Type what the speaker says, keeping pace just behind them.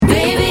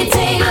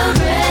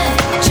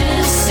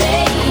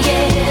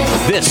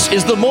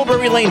is the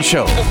Mulberry Lane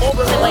Show.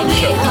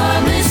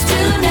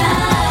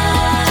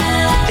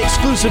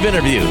 Exclusive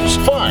interviews,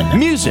 fun,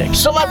 music,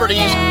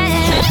 celebrities.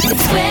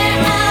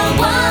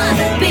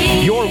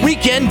 Your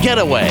weekend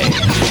getaway.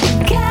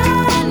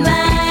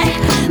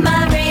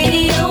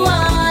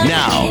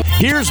 Now,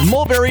 here's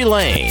Mulberry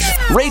Lane,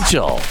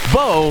 Rachel,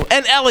 Bo,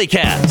 and Alley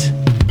Cat.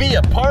 Be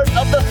a part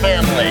of the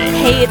family.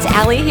 Hey, it's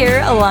Allie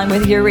here, along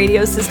with your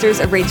radio sisters,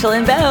 Rachel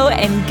and Bo.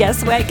 And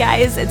guess what,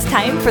 guys? It's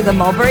time for the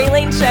Mulberry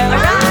Lane Show.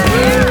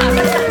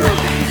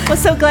 Well,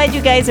 so glad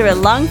you guys are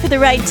along for the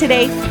ride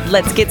today.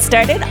 Let's get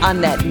started on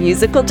that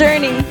musical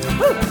journey.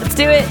 Woo, let's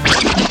do it.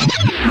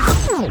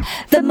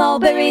 The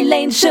Mulberry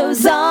Lane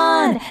Show's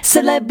on.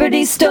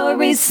 Celebrity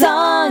stories,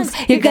 songs.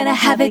 You're gonna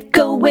have it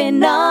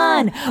going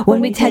on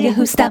when we tell you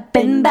who's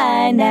stopping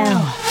by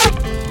now.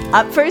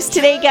 Up first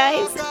today,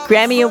 guys,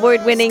 Grammy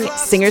Award-winning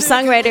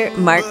singer-songwriter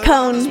Marc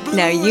Cohn.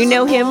 Now you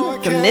know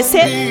him from this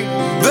hit.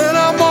 Then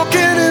I'm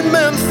walking in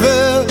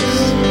Memphis,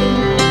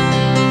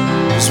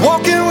 just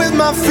walking with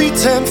my feet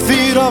 10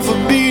 feet off a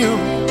beam.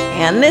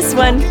 And this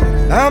one.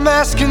 I'm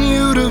asking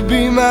you to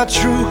be my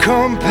true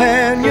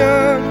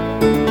companion,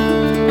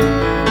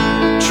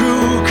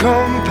 true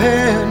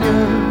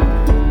companion,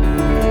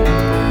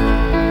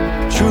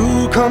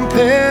 true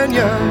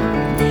companion.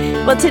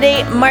 Well,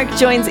 today, Marc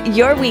joins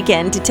your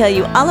weekend to tell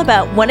you all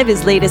about one of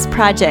his latest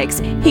projects.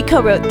 He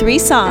co-wrote 3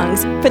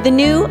 songs for the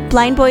new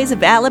Blind Boys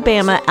of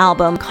Alabama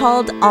album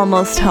called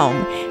Almost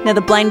Home. Now, the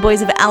Blind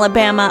Boys of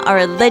Alabama are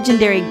a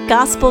legendary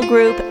gospel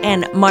group,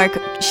 and Marc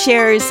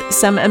shares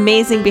some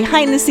amazing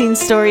behind-the-scenes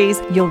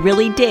stories. You'll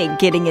really dig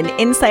getting an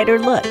insider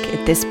look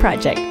at this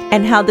project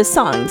and how the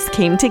songs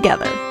came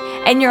together.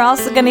 And you're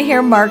also going to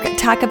hear Marc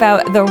talk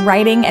about the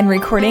writing and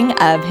recording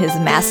of his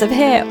massive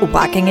hit,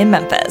 Walking in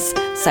Memphis.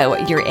 So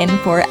you're in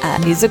for a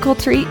musical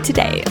treat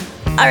today.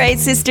 All right,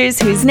 sisters,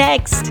 who's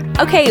next?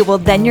 Okay, well,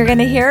 then you're going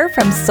to hear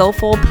from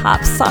soulful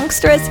pop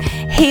songstress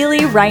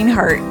Haley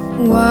Reinhart.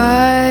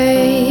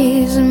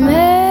 Wise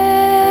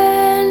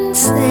men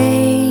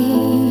say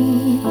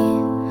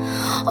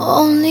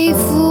only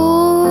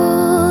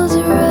fools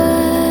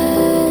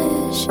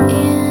rush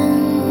in,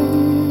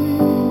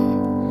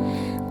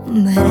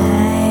 but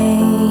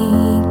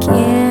I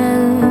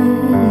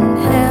can't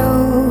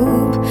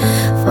help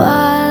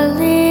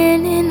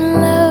falling in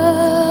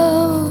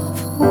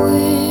love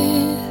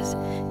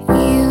with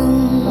you.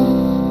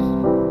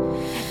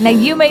 Now,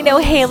 you may know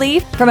Haley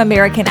from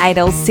American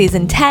Idol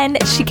Season 10.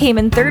 She came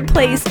in 3rd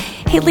place.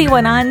 Haley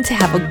went on to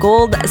have a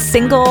gold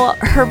single.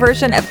 Her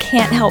version of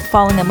Can't Help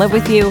Falling in Love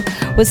with You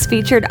was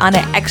featured on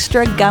an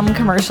Extra Gum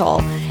commercial.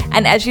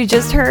 And as you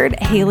just heard,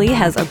 Haley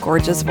has a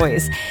gorgeous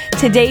voice.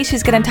 Today,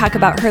 she's going to talk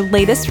about her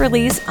latest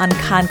release on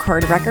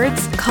Concord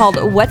Records called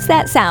What's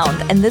That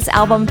Sound? And this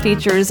album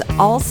features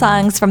all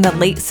songs from the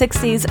late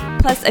 60s,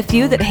 plus a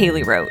few that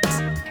Haley wrote.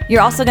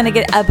 You're also going to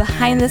get a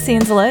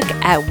behind-the-scenes look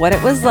at what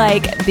it was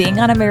like being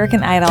on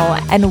American Idol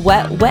and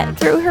what went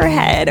through her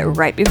head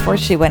right before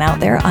she went out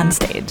there on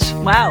stage.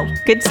 Wow,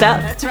 good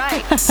stuff. That's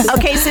right.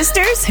 Okay,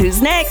 sisters,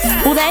 who's next?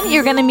 Well, then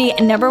you're going to meet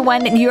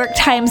 #1 New York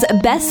Times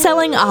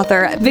best-selling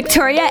author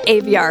Victoria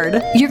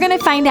Aveyard. You're going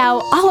to find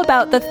out all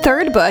about the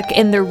 3rd book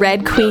in the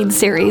Red Queen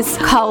series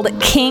called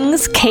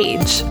King's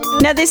Cage.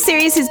 Now, this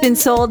series has been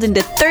sold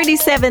into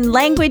 37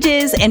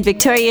 languages, and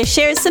Victoria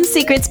shares some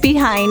secrets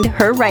behind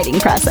her writing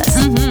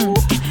process.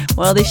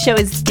 Well, this show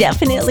is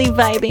definitely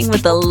vibing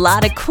with a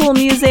lot of cool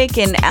music,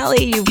 and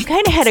Allie, you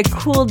kind of had a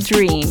cool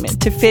dream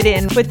to fit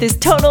in with this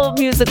total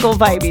musical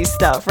vibey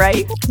stuff,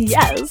 right?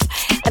 Yes,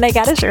 and I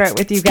gotta share it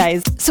with you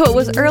guys. So it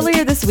was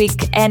earlier this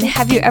week, and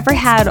have you ever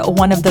had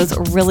one of those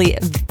really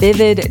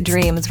vivid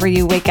dreams where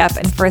you wake up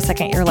and for a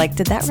second you're like,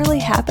 did that really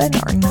happen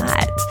or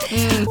not?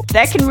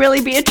 That can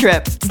really be a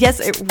trip. Yes,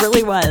 it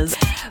really was.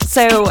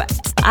 So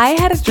I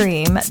had a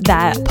dream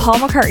that Paul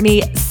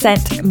McCartney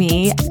sent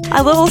me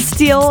a little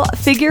steel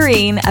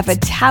figurine of a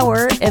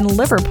tower in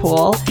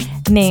Liverpool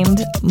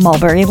named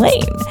Mulberry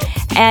Lane.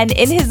 And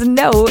in his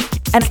note,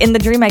 and in the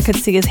dream I could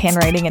see his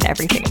handwriting and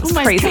everything. It was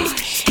crazy.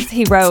 Gosh.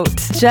 He wrote,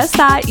 "Just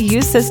thought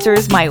you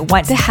sisters might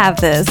want to have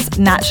this.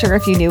 Not sure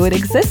if you knew it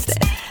existed."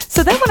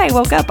 So then when I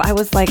woke up, I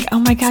was like, oh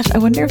my gosh, I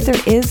wonder if there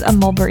is a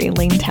Mulberry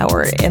Lane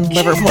Tower in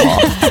Liverpool.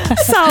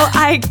 So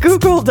I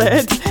Googled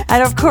it,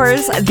 and of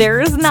course, there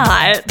is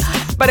not.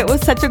 But it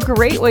was such a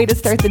great way to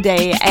start the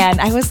day, and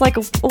I was like,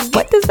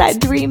 what does that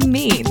dream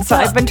mean? So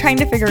I've been trying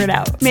to figure it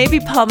out. Maybe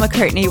Paul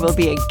McCartney will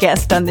be a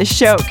guest on this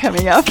show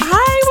coming up.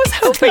 I was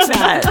hoping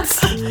that.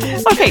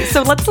 Okay,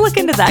 so let's look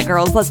into that,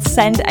 girls. Let's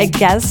send a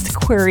guest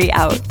query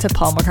out to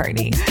Paul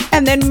McCartney.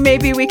 And then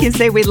maybe we can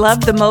say we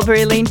love the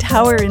Mulberry Lane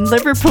Tower in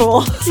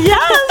Liverpool.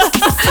 Yes!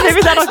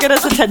 Maybe that'll get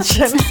us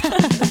attention.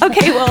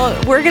 Okay, well,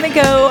 we're going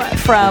to go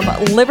from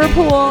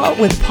Liverpool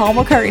with Paul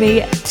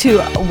McCartney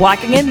to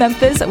Walking in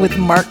Memphis with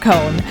Marc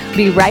Cohn.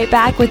 Be right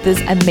back with this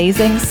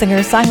amazing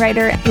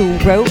singer-songwriter who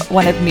wrote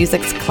one of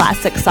music's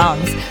classic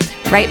songs.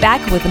 Right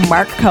back with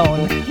Marc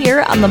Cohn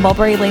here on the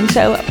Mulberry Lane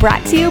Show,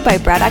 brought to you by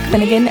Braddock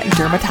Finnegan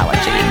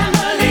Dermatology.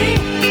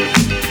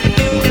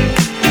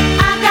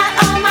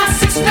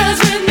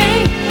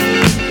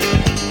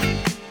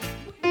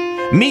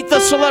 Meet the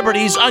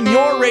celebrities on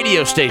your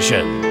radio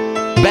station.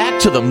 Back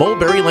to the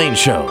Mulberry Lane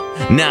Show.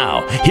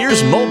 Now,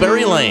 here's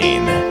Mulberry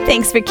Lane.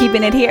 Thanks for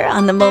keeping it here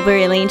on the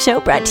Mulberry Lane Show,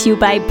 brought to you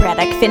by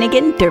Braddock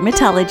Finnegan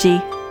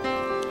Dermatology.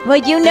 Well,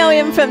 you know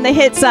him from the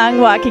hit song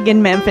Walking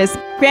in Memphis.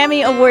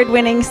 Grammy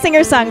award-winning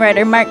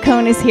singer-songwriter Marc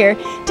Cohn is here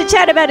to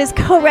chat about his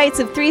co-writes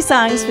of 3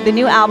 songs for the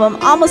new album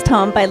Almost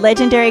Home by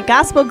legendary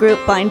gospel group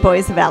Blind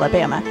Boys of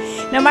Alabama.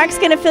 Now, Marc's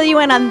going to fill you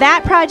in on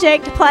that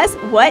project, plus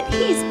what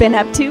he's been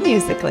up to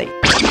musically.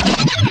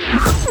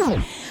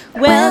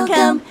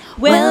 Welcome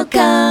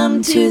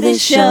to the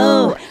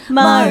show,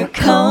 Marc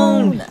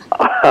Cohn.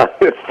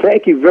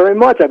 Thank you very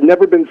much. I've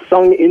never been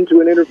sung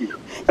into an interview.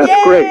 That's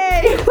Yay!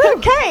 Great.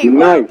 Okay.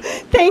 Nice.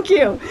 Well, thank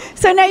you.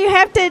 So now you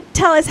have to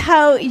tell us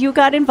how you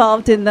got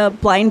involved in the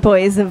Blind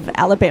Boys of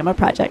Alabama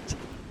project.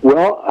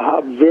 Well,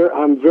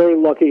 I'm very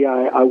lucky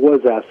I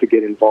was asked to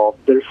get involved.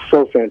 They're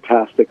so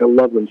fantastic. I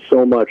love them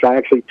so much. I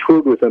actually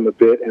toured with them a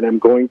bit, and I'm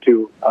going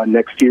to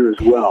next year as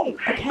well.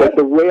 Okay. But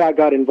the way I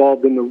got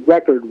involved in the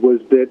record was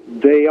that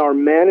they are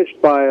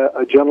managed by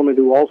a gentleman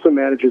who also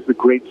manages the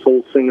great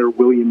soul singer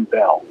William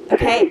Bell.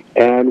 Okay.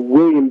 And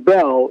William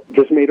Bell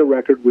just made a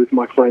record with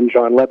my friend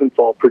John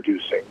Leventhal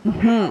producing.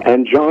 Mm-hmm.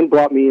 And John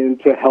brought me in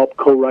to help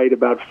co-write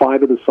about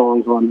 5 of the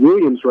songs on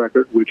William's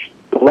record, which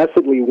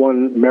blessedly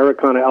won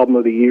Americana Album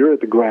of the Year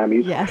at the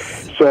Grammys.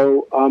 Yes.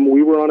 So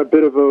we were on a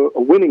bit of a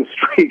winning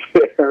streak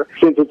there.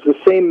 Since it's the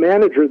same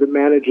manager that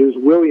manages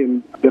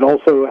William that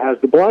also has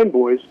the Blind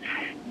Boys,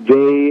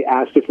 they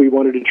asked if we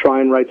wanted to try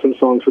and write some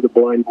songs for the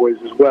Blind Boys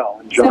as well.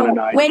 And John and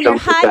I when you're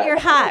jumped at hot, that. you're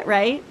hot,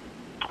 right?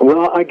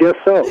 Well, I guess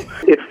so.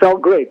 It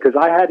felt great because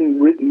I hadn't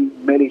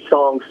written many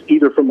songs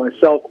either for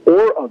myself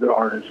or other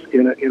artists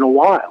in a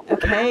while.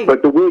 Okay.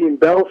 But the William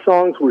Bell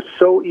songs were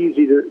so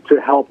easy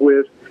to help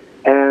with,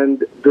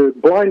 and the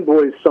Blind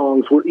Boys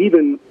songs were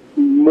even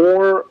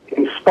more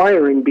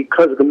inspiring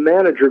because the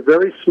manager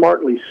very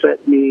smartly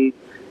sent me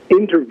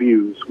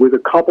interviews with a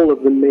couple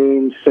of the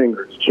main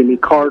singers, Jimmy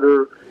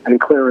Carter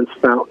and Clarence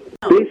Fountain,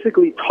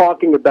 basically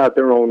talking about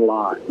their own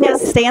lives. Now,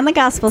 stay on the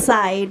gospel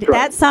side. Sure.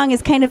 That song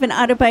is kind of an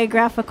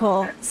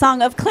autobiographical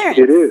song of Clarence.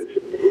 It is.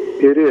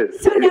 It is.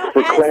 So now,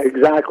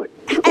 Exactly.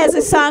 As a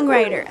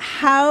songwriter,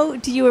 how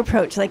do you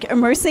approach, like,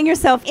 immersing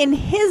yourself in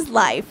his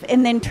life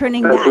and then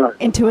turning that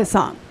into a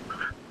song?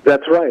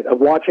 That's right.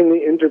 Watching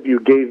the interview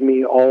gave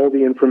me all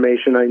the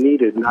information I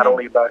needed, not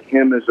only about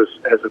him as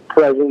a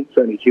presence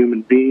and a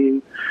human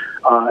being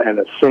and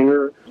a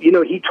singer. You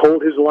know, he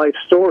told his life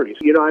stories.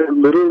 You know, I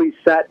literally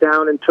sat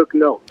down and took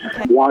notes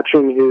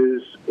watching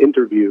his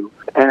interview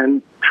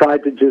and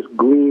tried to just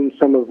glean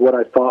some of what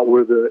I thought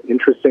were the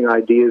interesting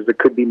ideas that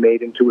could be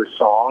made into a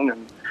song,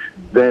 and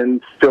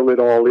then fill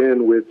it all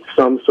in with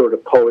some sort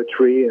of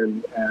poetry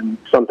and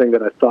something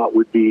that I thought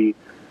would be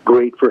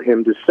great for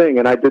him to sing.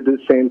 And I did the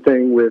same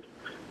thing with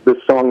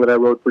the song that I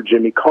wrote for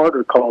Jimmy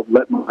Carter called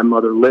Let My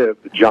Mother Live,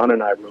 that John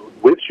and I wrote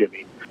with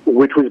Jimmy,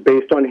 which was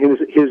based on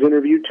his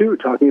interview too,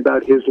 talking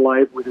about his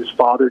life with his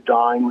father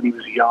dying when he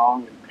was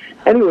young.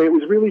 Anyway, it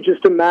was really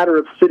just a matter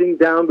of sitting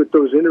down with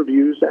those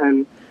interviews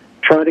and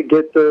trying to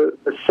get the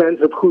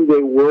sense of who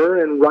they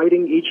were and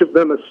writing each of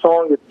them a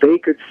song that they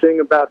could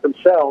sing about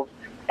themselves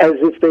as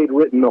if they'd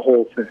written the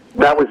whole thing.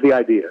 That was the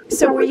idea.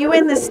 So were you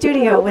in the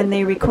studio when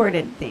they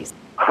recorded these?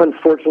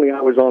 Unfortunately,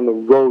 I was on the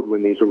road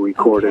when these were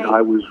recorded. Okay.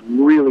 I was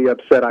really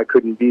upset I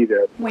couldn't be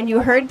there. When you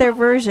heard their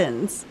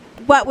versions,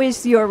 what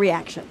was your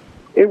reaction?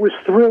 It was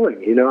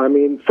thrilling, you know. I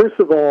mean, first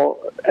of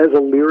all, as a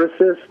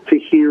lyricist, to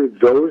hear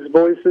those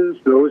voices,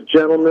 those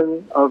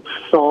gentlemen of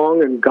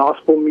song and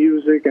gospel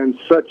music and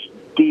such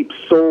deep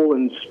soul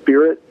and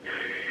spirit,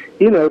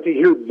 you know, to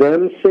hear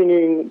them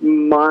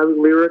singing my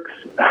lyrics,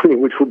 I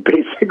mean, which were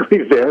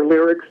basically their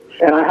lyrics.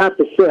 And I have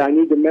to say, I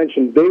need to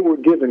mention, they were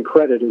given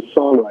credit as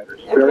songwriters.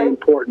 Okay. Very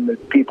important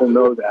that people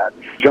know that.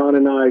 John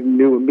and I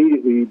knew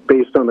immediately,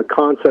 based on the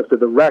concept of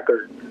the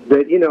record,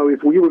 that, you know,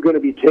 if we were going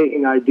to be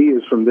taking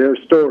ideas from their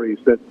stories,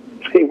 that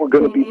they were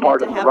going to be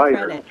part of the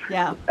writer.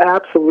 Yeah.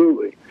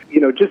 Absolutely. You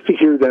know, just to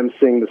hear them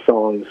sing the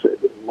songs,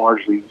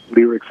 largely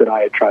lyrics that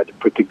I had tried to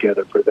put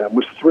together for them,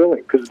 was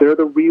thrilling because they're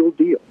the real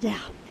deal. Yeah.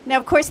 Now,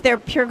 of course, they're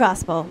pure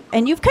gospel,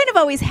 and you've kind of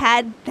always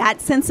had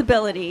that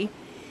sensibility.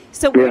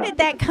 So where did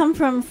that come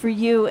from for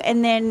you,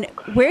 and then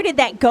where did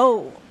that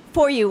go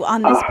for you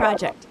on this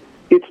project?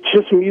 It's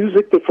just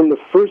music that from the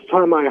first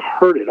time I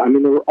heard it, I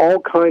mean, there were all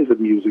kinds of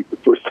music the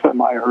first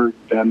time I heard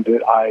them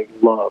that I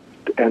loved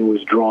and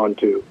was drawn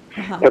to.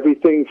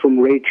 Everything from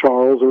Ray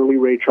Charles, early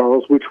Ray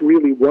Charles, which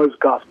really was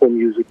gospel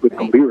music with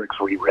the lyrics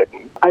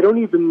rewritten. I don't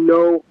even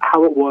know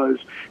how it was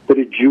that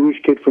a Jewish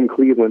kid from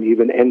Cleveland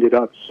even ended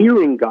up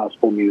hearing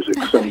gospel music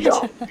so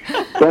young.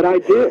 But I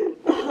did,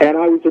 and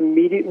I was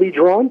immediately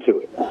drawn to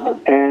it.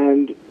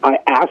 And I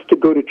asked to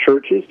go to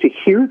churches to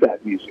hear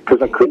that music,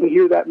 because I couldn't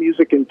hear that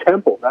music in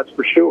temple, that's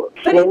for sure.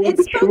 But it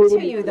spoke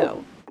to you,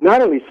 though.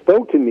 Not only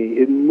spoke to me,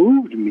 it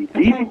moved me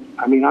deeply.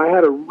 I mean, I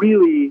had a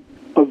really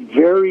a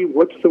very,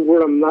 what's the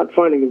word? I'm not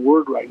finding the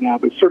word right now,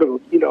 but sort of,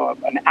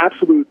 an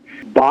absolute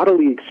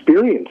bodily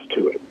experience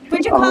to it.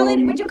 Would you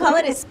call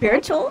it a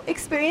spiritual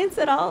experience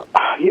at all?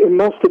 It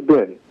must have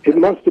been. It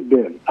must have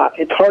been.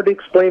 It's hard to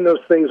explain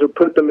those things or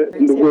put them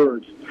into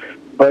words.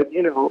 But,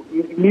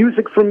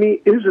 music for me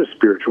is a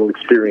spiritual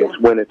experience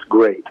when it's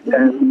great. Mm-hmm.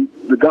 And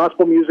the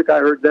gospel music I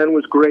heard then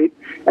was great.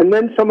 And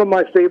then some of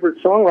my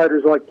favorite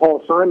songwriters like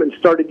Paul Simon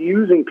started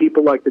using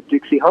people like the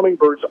Dixie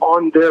Hummingbirds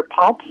on their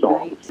pop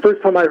songs. Right.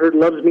 First time I heard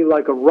Loves Me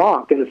Like a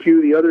Rock and a few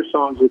of the other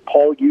songs that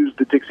Paul used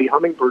the Dixie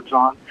Hummingbirds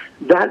on,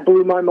 that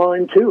blew my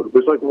mind too. It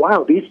was like,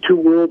 wow, these two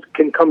worlds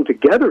can come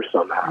together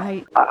somehow.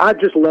 Right. I've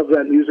just loved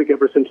that music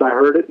ever since I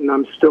heard it, and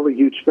I'm still a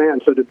huge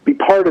fan. So to be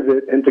part of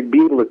it and to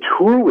be able to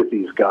tour with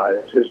these guys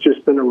has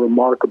just been a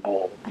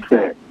remarkable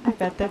thing. I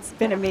bet that's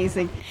been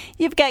amazing.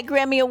 You've got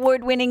Grammy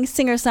Award-winning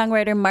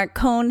singer-songwriter Marc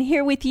Cohn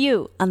here with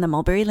you on the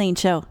Mulberry Lane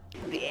Show.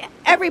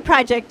 Every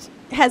project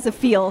has a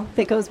feel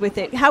that goes with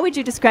it. How would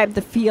you describe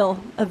the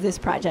feel of this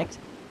project?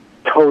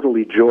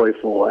 Totally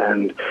joyful.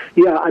 And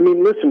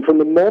listen, from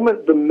the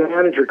moment the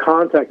manager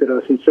contacted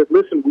us and said,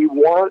 listen, we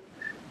want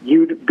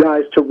you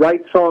guys to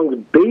write songs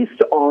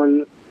based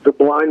on the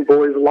Blind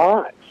Boys'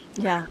 lives.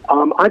 Yeah.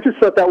 I just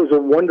thought that was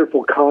a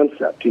wonderful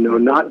concept,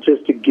 not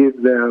just to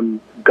give them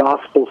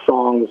gospel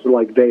songs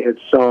like they had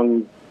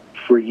sung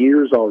for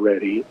years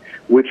already,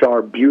 which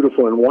are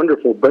beautiful and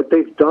wonderful, but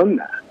they've done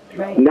that.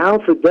 Right. Now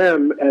for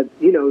them, at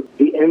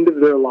the end of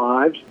their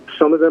lives,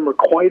 some of them are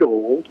quite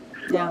old,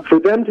 for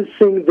them to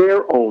sing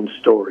their own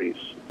stories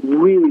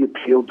really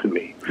appealed to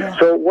me. Yeah.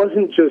 So it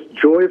wasn't just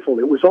joyful,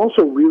 it was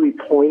also really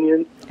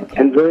poignant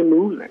and very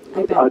moving.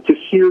 To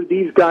hear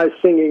these guys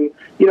singing,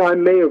 I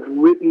may have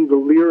written the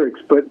lyrics,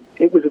 but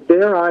it was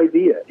their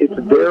idea. It's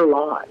their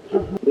lives.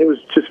 It was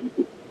just,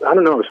 I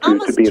don't know, it was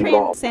good to be involved.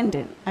 Almost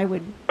transcendent, I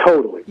would.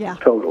 Totally. Yeah.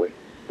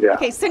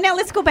 Okay, so now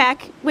let's go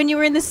back. When you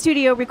were in the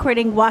studio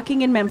recording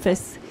Walking in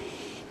Memphis,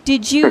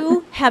 did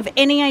you have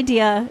any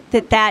idea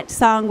that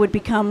song would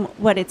become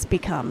what it's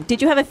become?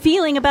 Did you have a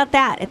feeling about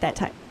that at that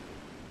time?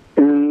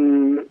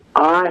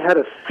 I had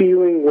a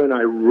feeling when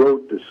I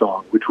wrote the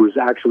song, which was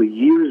actually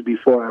years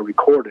before I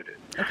recorded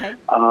it. Okay.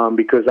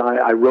 Because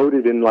I wrote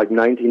it in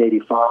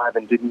 1985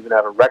 and didn't even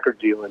have a record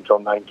deal until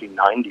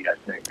 1990, I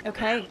think.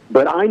 Okay.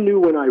 But I knew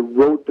when I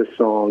wrote the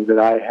song that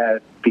I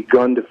had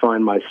begun to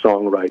find my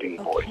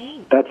songwriting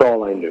voice. That's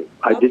all I knew.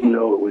 I didn't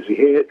know it was a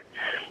hit.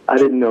 I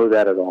didn't know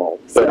that at all.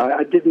 But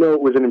I did know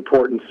it was an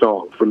important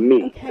song for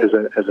me as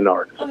an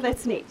artist. Oh,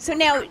 that's neat. So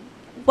now,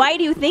 why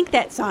do you think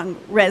that song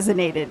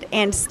resonated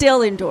and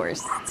still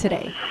endures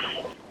today?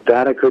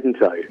 That I couldn't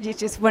tell you. It's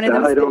just one of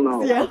those things. I don't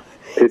know. Yeah.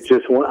 It's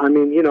just one.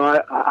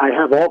 I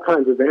have all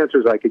kinds of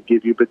answers I could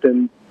give you, but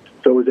then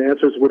those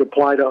answers would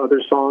apply to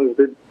other songs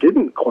that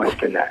didn't quite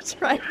connect.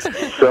 That's right.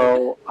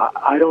 So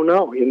I don't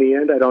know. In the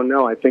end, I don't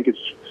know. I think it's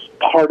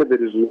part of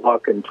it is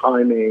luck and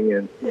timing.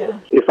 And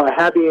if I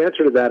had the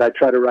answer to that, I'd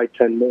try to write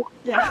 10 more.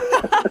 Yeah.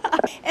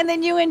 And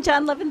then you and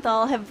John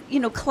Leventhal have,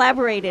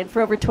 collaborated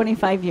for over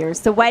 25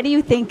 years. So why do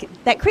you think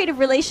that creative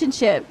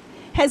relationship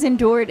has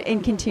endured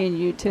and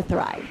continued to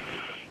thrive?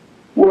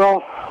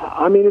 Well,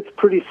 it's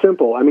pretty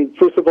simple.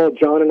 First of all,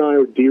 John and I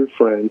are dear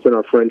friends, and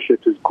our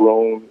friendship has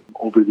grown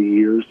over the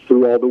years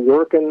through all the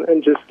work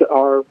and just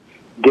our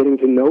getting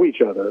to know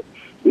each other.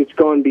 It's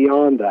gone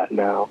beyond that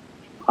now.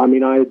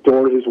 I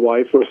adore his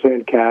wife,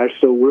 Roseanne Cash,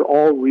 so we're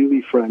all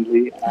really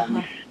friendly.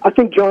 I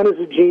think John is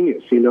a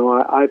genius.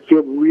 I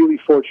feel really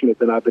fortunate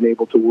that I've been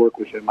able to work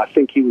with him. I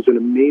think he was an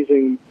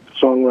amazing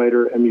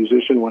songwriter and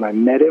musician when I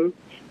met him,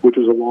 which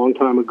was a long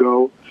time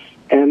ago.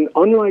 And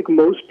unlike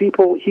most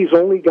people, he's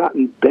only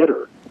gotten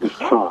better with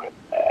time.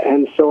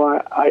 And so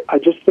I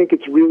just think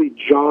it's really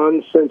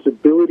John's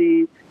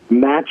sensibility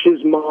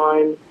matches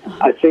mine.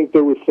 I think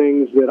there were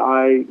things that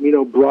I,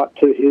 brought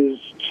to his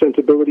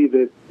sensibility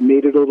that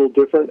made it a little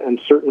different, and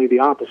certainly the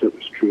opposite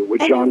was true. What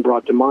John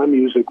brought to my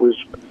music was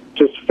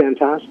just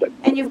fantastic.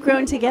 And you've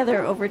grown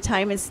together over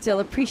time and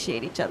still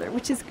appreciate each other,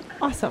 which is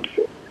awesome.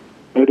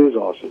 It is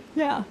awesome.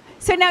 Yeah.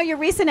 So now your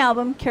recent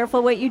album,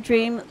 Careful What You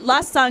Dream,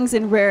 Lost Songs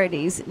and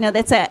Rarities. Now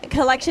that's a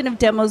collection of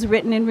demos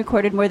written and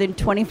recorded more than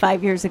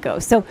 25 years ago.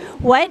 So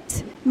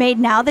what made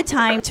now the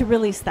time to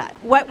release that?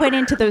 What went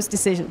into those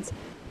decisions?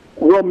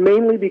 Well,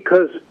 mainly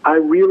because I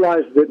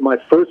realized that my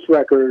first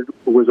record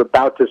was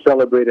about to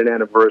celebrate an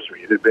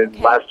anniversary. It had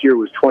been, last year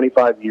was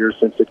 25 years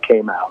since it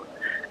came out.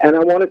 And I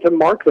wanted to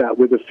mark that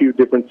with a few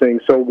different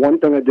things. So one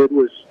thing I did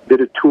was did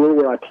a tour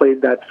where I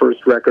played that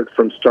first record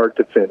from start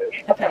to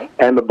finish. Okay.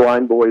 And the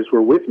Blind Boys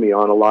were with me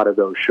on a lot of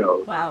those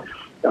shows. Wow.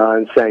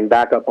 And sang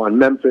backup on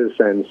Memphis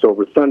and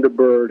Silver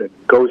Thunderbird and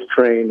Ghost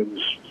Train. It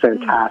was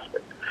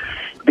fantastic.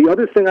 The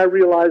other thing I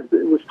realized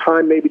it was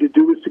time maybe to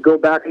do was to go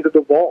back into the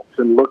vaults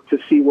and look to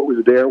see what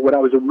was there. What I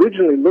was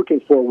originally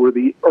looking for were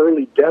the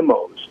early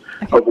demos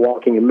of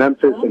Walking in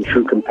Memphis and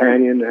True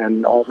Companion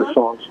and all the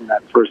songs from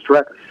that first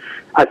record.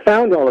 I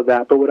found all of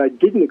that, but what I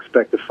didn't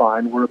expect to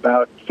find were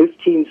about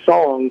 15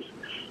 songs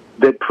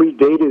that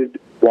predated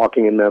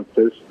Walking in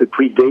Memphis, that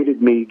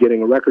predated me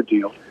getting a record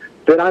deal,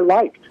 that I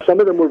liked. Some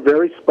of them were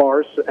very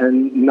sparse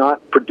and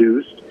not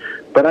produced,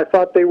 but I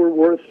thought they were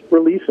worth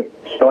releasing,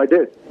 so I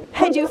did.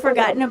 Had you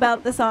forgotten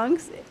about the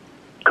songs?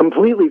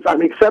 Completely. I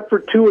mean, except for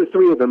 2 or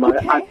 3 of them,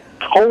 I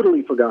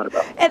totally forgot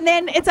about them. And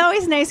then it's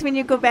always nice when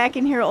you go back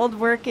and hear old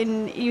work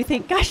and you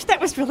think, gosh, that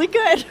was really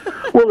good.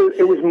 Well,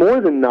 it was more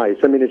than nice.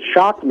 I mean, it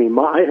shocked me.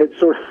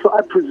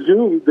 I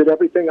presumed that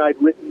everything I'd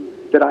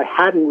written that I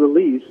hadn't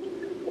released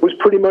was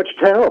pretty much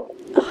terrible.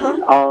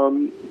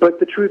 But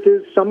the truth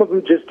is, some of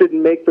them just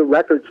didn't make the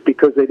records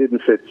because they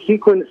didn't fit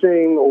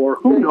sequencing or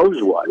who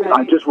knows what. Right.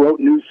 I just wrote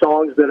new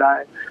songs that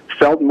I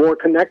felt more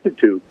connected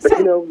to.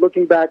 But,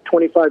 looking back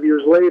 25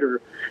 years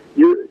later,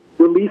 you're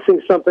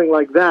releasing something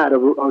like that,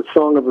 a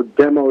song of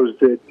demos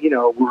that,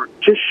 were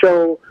just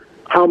show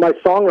how my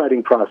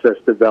songwriting process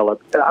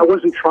developed. I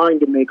wasn't trying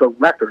to make a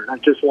record. I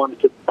just wanted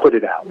to put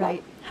it out.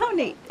 Right. How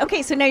neat.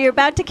 Okay, so now you're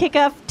about to kick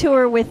off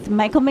tour with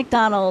Michael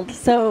McDonald.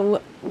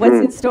 So what's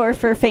in store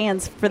for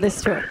fans for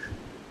this tour?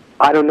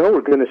 I don't know. We're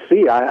going to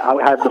see. I'll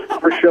have the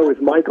first show with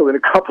Michael in a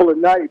couple of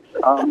nights.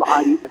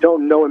 I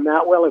don't know him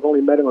that well. I've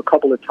only met him a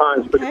couple of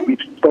times, but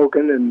we've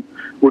spoken, and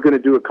we're going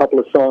to do a couple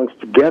of songs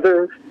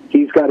together.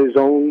 He's got his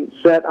own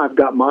set. I've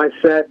got my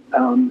set.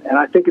 And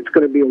I think it's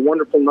going to be a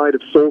wonderful night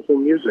of soulful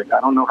music. I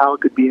don't know how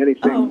it could be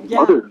anything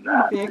other than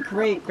that. It'll be a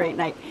great, great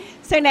night.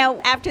 So now,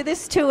 after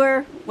this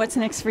tour, what's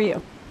next for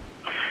you?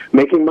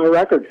 Making my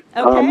record.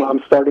 Okay.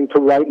 I'm starting to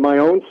write my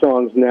own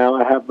songs now.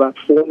 I have about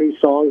 4 new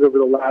songs over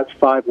the last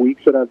 5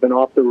 weeks that I've been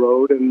off the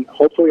road, and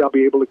hopefully I'll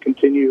be able to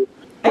continue.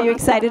 Are you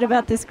excited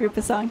about this group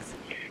of songs?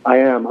 I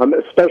am. I'm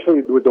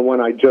especially with the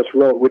one I just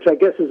wrote, which I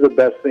guess is the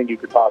best thing you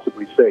could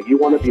possibly say. You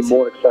want to be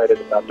more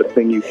excited about the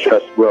thing you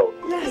just wrote,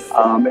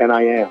 and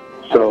I am.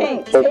 So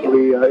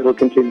hopefully it'll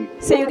continue.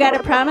 So you got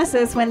to promise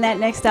us when that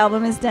next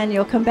album is done,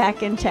 you'll come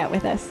back and chat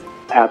with us.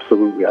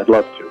 Absolutely. I'd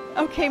love to.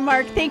 Okay,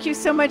 Marc, thank you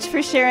so much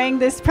for sharing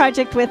this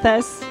project with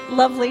us.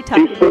 Lovely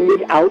talking to you. Do you sing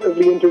me out of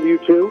the interview,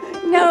 too?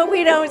 No,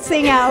 we don't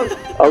sing out.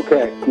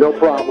 Okay, no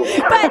problem.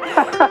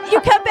 But you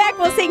come back,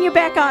 we'll sing you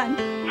back on.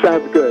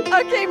 Sounds good.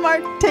 Okay,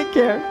 Marc, take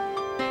care.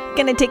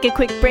 Gonna take a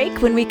quick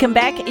break. When we come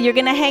back, you're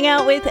gonna hang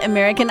out with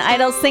American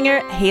Idol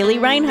singer Haley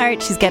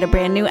Reinhart. She's got a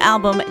brand new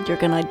album. You're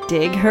gonna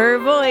dig her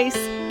voice.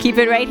 Keep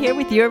it right here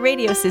with your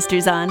radio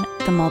sisters on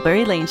The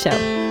Mulberry Lane Show.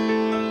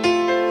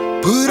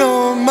 Put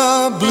on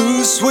my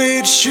blue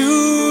suede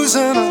shoes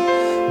and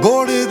I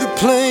boarded the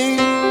plane.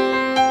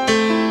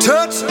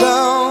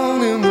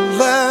 Touchdown in the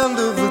land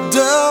of the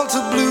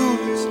Delta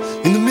Blues,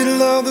 in the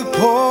middle of the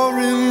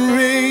pouring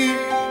rain.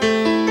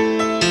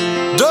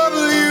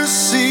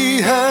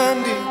 W.C.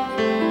 Handy,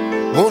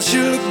 won't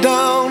you look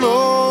down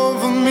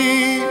over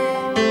me?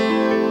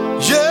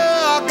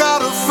 Yeah, I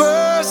got a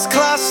first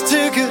class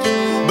ticket,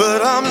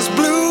 but I'm as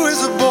blue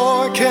as a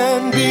boy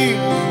can be.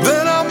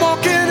 Then I'm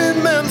walking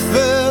in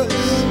Memphis,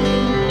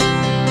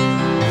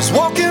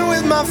 walking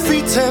with my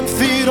feet 10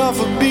 feet off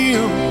a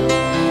beam.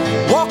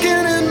 Walking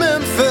in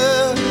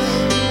Memphis,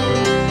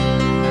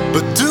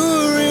 but do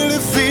I really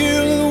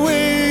feel the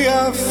way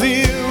I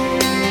feel?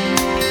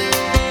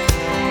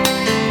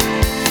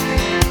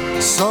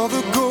 Saw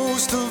the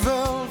ghost of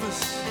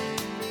Elvis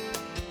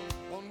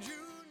on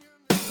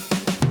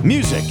Union.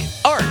 Music,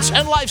 arts,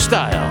 and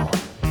lifestyle.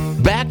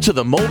 Back to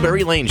the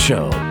Mulberry Lane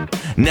Show.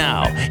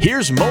 Now,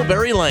 here's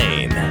Mulberry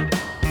Lane.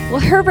 Well,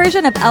 her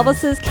version of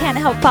Elvis's Can't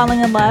Help Falling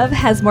in Love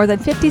has more than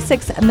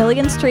 56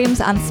 million streams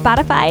on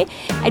Spotify,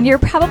 and you're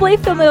probably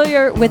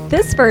familiar with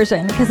this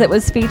version because it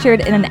was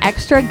featured in an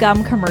extra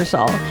gum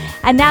commercial.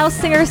 And now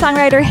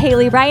singer-songwriter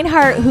Haley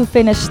Reinhart, who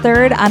finished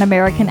 3rd on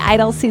American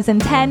Idol Season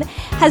 10,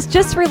 has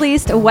just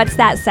released What's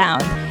That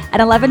Sound?, an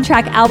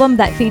 11-track album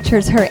that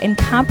features her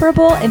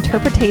incomparable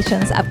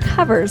interpretations of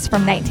covers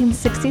from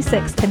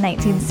 1966 to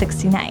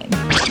 1969.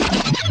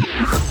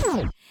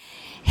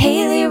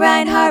 Haley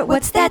Reinhart,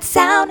 what's that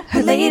sound?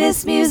 Her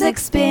latest music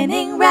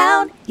spinning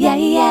round. Yeah,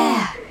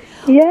 yeah.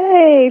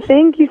 Yay,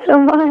 thank you so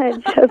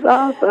much. That's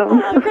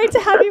awesome. Oh, great to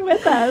have you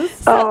with us.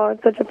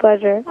 It's such a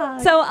pleasure.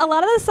 So a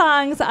lot of the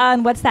songs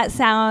on What's That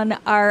Sound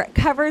are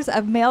covers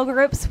of male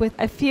groups with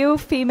a few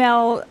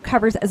female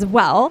covers as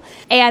well,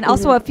 and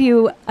also a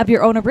few of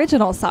your own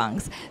original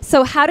songs.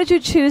 So how did you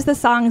choose the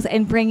songs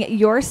and bring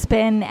your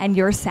spin and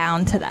your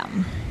sound to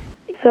them?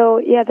 So,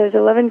 yeah, there's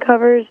 11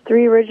 covers,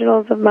 3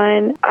 originals of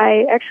mine.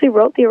 I actually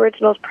wrote the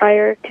originals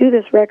prior to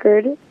this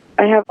record.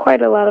 I have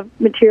quite a lot of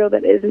material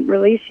that isn't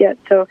released yet,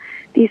 so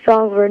these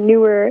songs were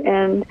newer,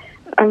 and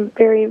I'm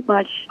very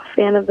much a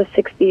fan of the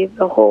 60s,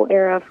 the whole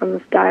era, from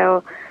the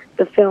style,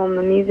 the film,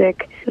 the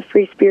music, the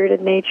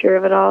free-spirited nature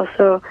of it all.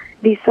 So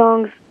these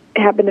songs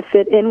happen to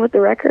fit in with the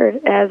record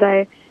as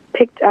I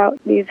picked out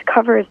these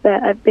covers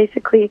that I've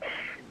basically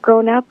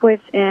grown up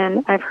with,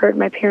 and I've heard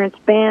my parents'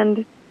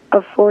 band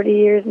of 40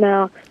 years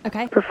now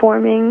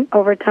performing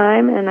over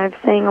time, and I've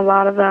sang a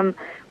lot of them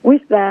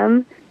with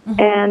them,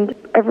 And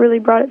I've really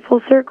brought it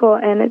full circle,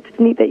 and it's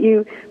neat that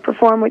you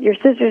perform with your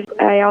sisters.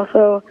 I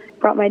also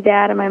brought my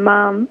dad and my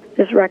mom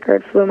this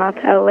record, flew them out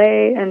to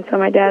L.A., and so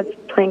my dad's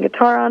playing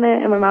guitar on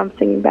it, and my mom's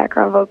singing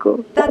background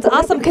vocals. That's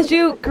awesome, because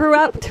you grew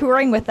up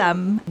touring with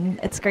them.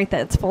 It's great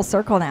that it's full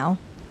circle now.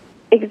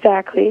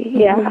 Exactly,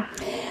 yeah.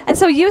 And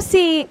so you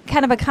see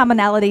kind of a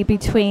commonality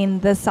between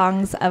the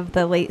songs of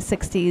the late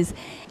 60s,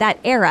 that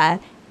era,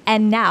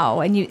 and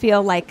now, and you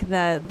feel like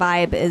the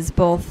vibe is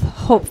both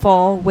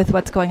hopeful with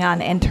what's going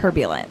on and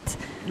turbulent.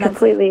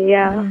 Completely,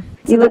 yeah.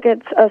 So you look at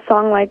a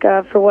song like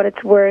For What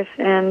It's Worth,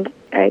 and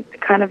I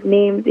kind of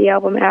named the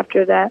album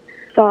after that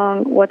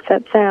song, What's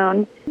That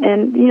Sound?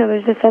 And, you know,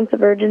 there's a sense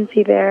of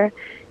urgency there,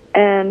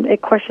 and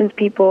it questions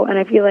people, and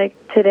I feel like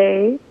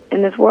today,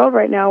 in this world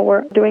right now,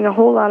 we're doing a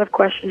whole lot of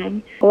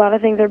questioning. A lot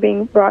of things are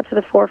being brought to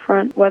the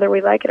forefront, whether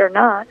we like it or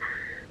not.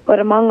 But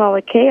among all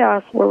the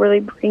chaos, we're really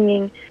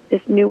bringing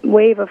this new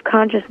wave of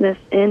consciousness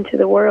into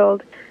the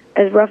world.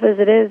 As rough as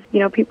it is, you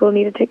know, people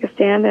need to take a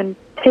stand and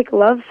take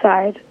love's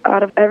side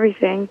out of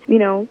everything. You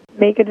know,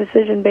 make a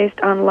decision based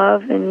on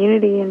love and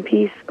unity and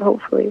peace,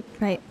 hopefully.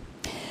 Right.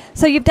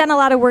 So you've done a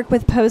lot of work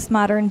with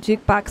Postmodern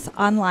Jukebox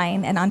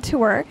online and on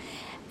tour.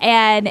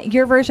 And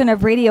your version of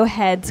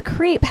Radiohead's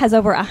Creep has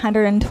over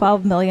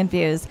 112 million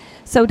views.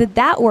 So did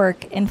that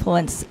work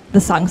influence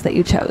the songs that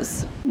you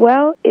chose?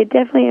 Well, it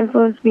definitely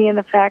influenced me in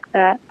the fact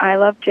that I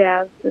love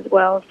jazz as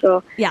well.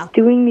 So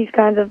doing these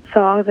kinds of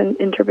songs and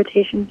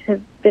interpretations has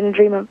been a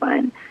dream of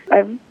mine.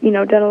 I've, you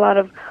know, done a lot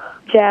of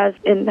jazz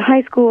in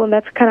high school, and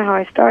that's kind of how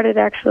I started,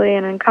 actually,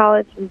 and in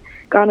college, and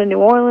gone to New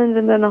Orleans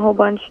and done a whole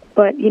bunch.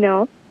 But, you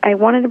know, I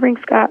wanted to bring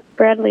Scott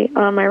Bradley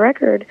on my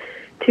record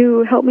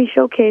to help me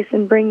showcase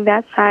and bring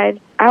that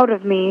side out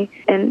of me,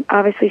 and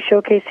obviously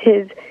showcase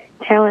his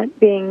talent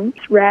being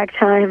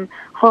ragtime,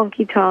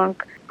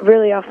 honky-tonk,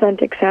 really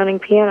authentic sounding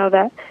piano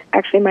that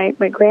actually my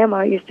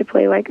grandma used to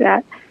play like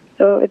that.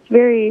 So it's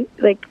very,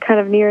 like, kind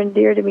of near and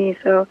dear to me.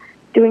 So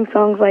doing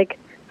songs like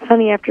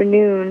Sunny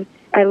Afternoon,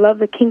 I love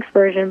the Kinks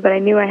version, but I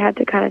knew I had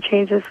to kind of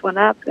change this one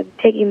up, and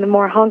taking the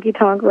more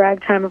honky-tonk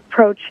ragtime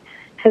approach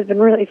has been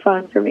really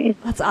fun for me.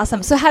 That's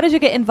awesome. So how did you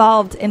get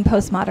involved in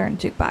Postmodern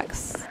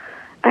Jukebox?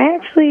 I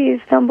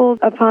actually stumbled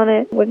upon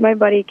it with my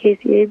buddy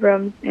Casey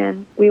Abrams,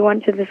 and we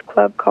went to this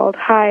club called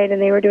Hyde, and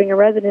they were doing a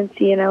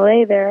residency in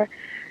LA there.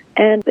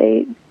 And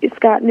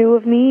Scott knew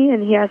of me,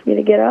 and he asked me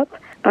to get up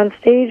on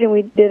stage, and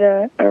we did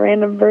a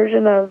random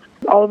version of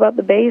All About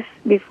the Bass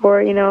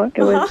before, you know,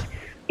 it was,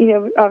 you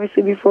know,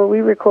 obviously before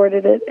we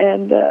recorded it,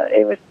 and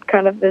it was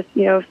kind of this,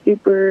 you know,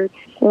 super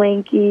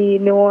swanky,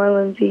 New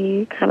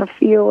Orleans-y kind of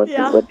feel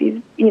with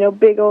these, you know,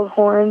 big old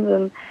horns,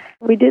 and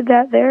we did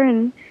that there,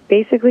 and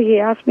basically he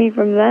asked me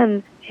from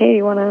then, hey,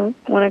 you want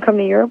to come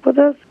to Europe with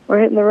us? We're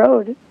hitting the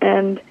road,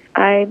 and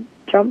I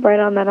jumped right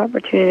on that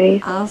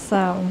opportunity.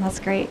 Awesome. That's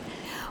great.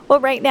 Well,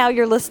 right now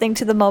you're listening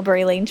to The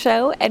Mulberry Lane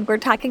Show, and we're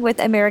talking with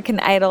American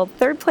Idol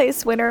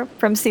third-place winner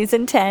from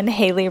Season 10,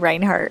 Haley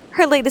Reinhart.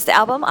 Her latest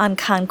album on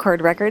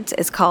Concord Records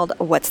is called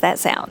What's That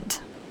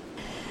Sound?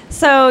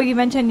 So you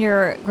mentioned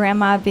your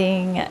grandma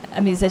being a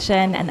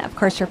musician and, of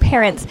course, your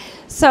parents.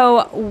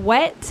 So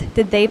what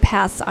did they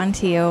pass on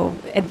to you,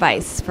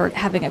 advice for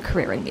having a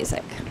career in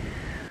music?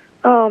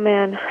 Oh,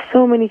 man,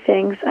 so many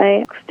things.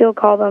 I still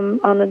call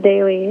them on the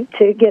daily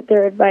to get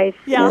their advice.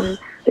 Yeah. And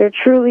they're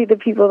truly the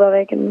people that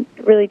I can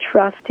really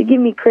trust to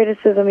give me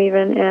criticism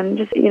even, and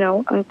just, you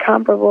know,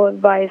 incomparable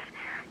advice.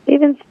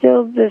 They've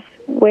instilled this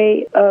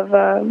way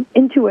of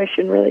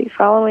intuition, really,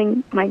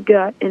 following my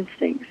gut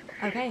instincts.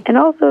 Okay. And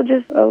also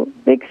just a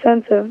big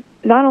sense of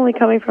not only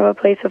coming from a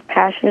place of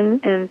passion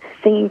and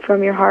singing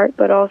from your heart,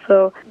 but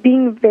also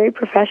being very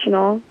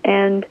professional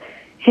and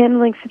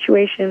handling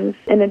situations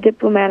in a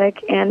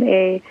diplomatic and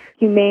a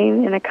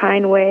humane and a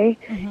kind way.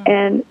 Mm-hmm.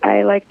 And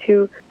I like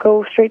to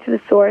go straight to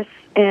the source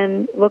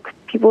and look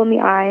people in the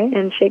eye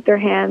and shake their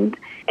hand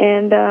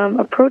and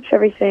approach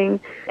everything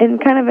in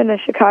kind of in a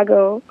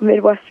Chicago,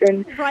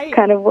 Midwestern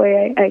kind of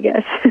way, I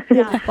guess.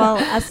 Yeah, well,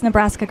 us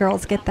Nebraska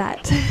girls get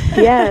that.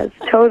 Yes,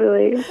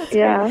 totally.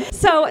 Yeah. Great.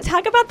 So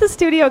talk about the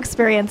studio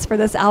experience for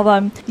this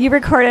album. You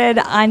recorded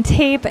on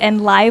tape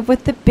and live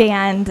with the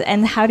band,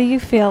 and how do you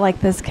feel like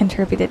this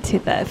contributed to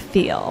the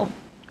feel?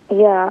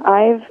 Yeah,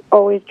 I've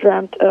always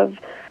dreamt of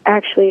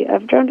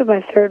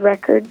my third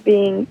record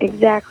being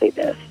exactly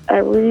this. I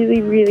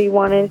really, really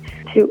wanted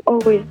to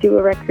always do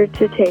a record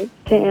to tape,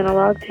 to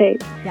analog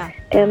tape. Yeah.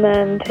 And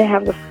then to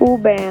have the full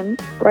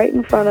band right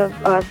in front of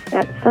us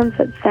at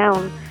Sunset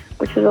Sound,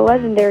 which is a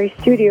legendary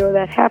studio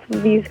that half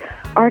of these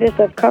artists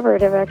I've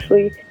covered have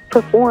actually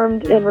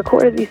performed and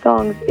recorded these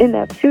songs in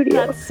that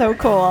studio. That's so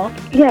cool.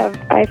 Yeah,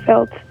 I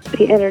felt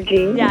the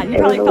energy. Yeah, you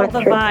probably felt the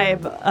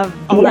vibe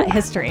of all that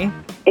history.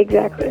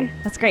 Exactly.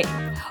 That's great.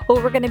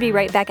 Well, we're going to be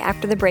right back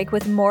after the break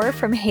with more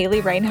from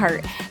Haley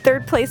Reinhart,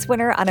 third place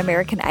winner on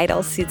American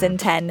Idol Season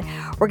 10.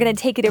 We're going to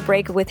take you to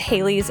break with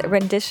Haley's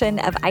rendition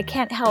of I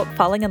Can't Help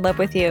Falling in Love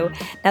with You.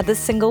 Now, the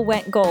single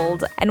went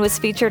gold and was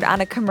featured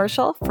on a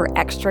commercial for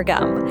Extra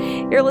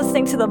Gum. You're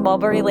listening to The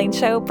Mulberry Lane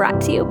Show,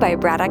 brought to you by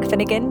Braddock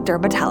Finnegan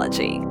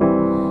Dermatology.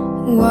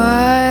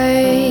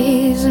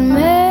 Wise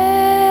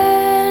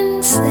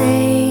men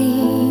say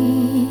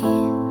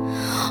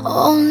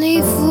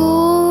only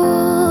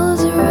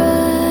fools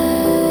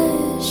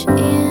rush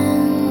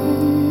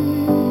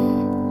in,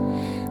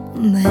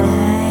 but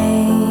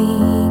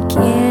I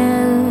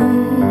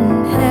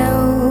can't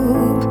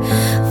help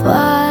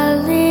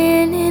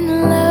falling in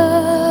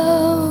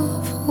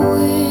love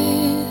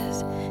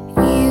with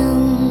you.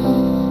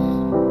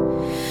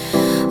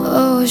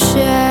 Oh,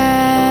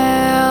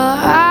 shall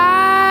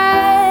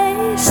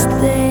I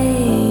stay?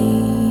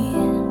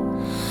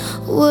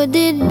 Would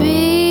it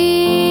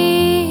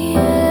be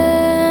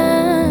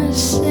a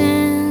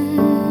sin?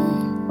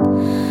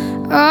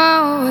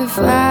 Oh, if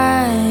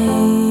I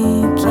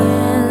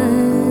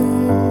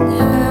can't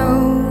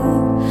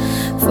help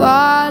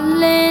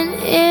falling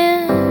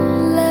in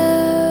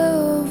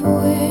love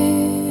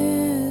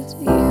with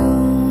you.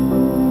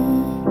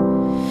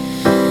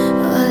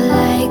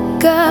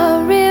 Like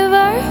a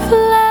river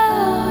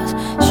flows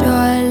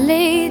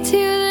surely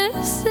to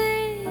the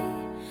sea.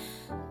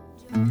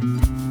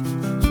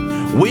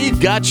 We've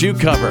got you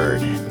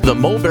covered. The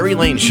Mulberry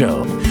Lane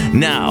Show.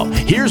 Now,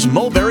 here's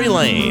Mulberry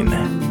Lane.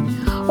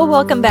 Well,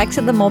 welcome back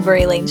to the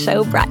Mulberry Lane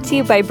Show, brought to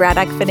you by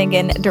Braddock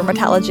Finnegan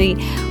Dermatology.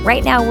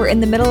 Right now, we're in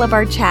the middle of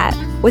our chat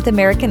with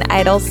American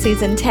Idol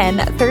Season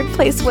 10 third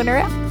place winner,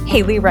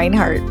 Haley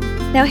Reinhart.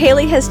 Now,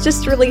 Haley has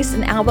just released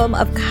an album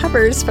of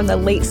covers from the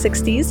late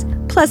 60s,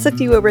 plus a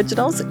few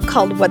originals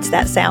called What's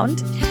That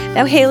Sound?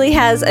 Now, Haley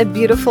has a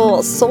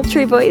beautiful,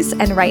 sultry voice,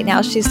 and right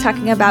now she's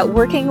talking about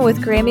working with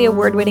Grammy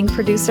Award-winning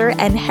producer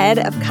and head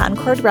of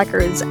Concord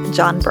Records,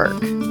 John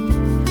Burke.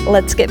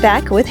 Let's get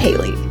back with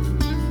Haley.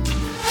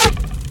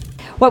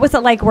 What was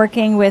it like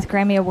working with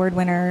Grammy Award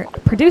winner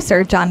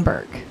producer John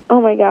Burke?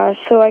 Oh my gosh.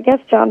 So I guess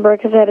John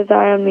Burke has had his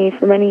eye on me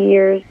for many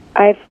years.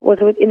 I was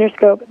with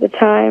Interscope at the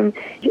time.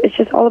 It's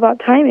just all about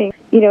timing.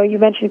 You know, you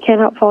mentioned Can't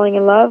Help Falling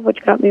in Love,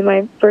 which got me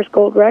my first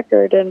gold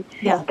record, and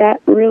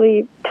that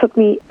really took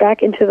me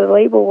back into the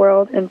label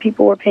world, and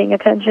people were paying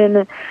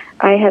attention.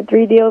 I had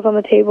 3 deals on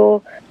the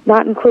table,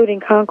 not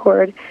including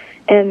Concord,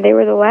 and they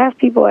were the last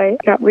people I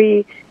got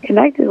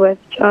reconnected with,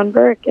 John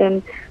Burke,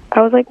 and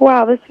I was like,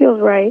 wow, this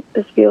feels right.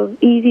 This feels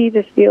easy.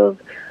 This feels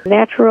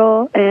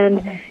natural. And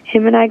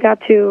him and I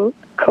got to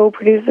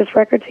co-produce this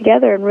record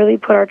together and really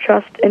put our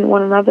trust in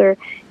one another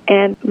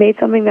and made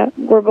something that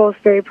we're both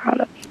very proud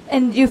of.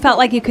 And you felt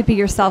like you could be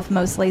yourself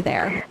mostly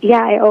there?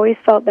 Yeah, I always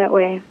felt that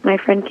way. My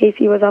friend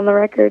Casey was on the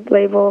record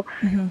label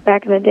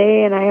back in the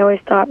day, and I always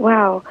thought,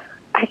 wow,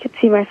 I could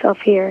see myself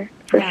here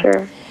for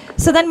sure.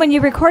 So then when you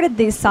recorded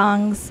these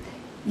songs,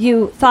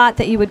 you thought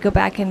that you would go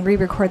back and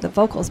re-record the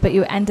vocals, but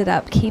you ended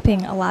up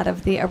keeping a lot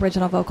of the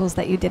original vocals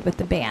that you did with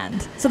the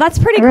band. So that's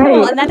pretty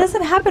cool, and that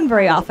doesn't happen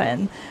very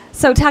often.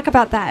 So talk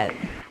about that.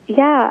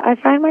 Yeah, I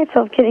find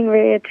myself getting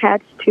very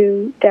attached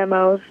to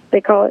demos.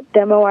 They call it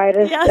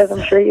demoitis, as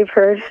I'm sure you've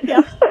heard.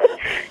 Yeah.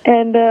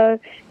 And,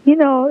 you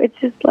know, it's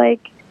just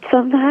like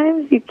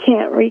sometimes you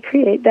can't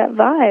recreate that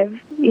vibe,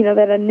 you know,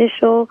 that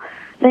initial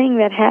thing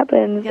that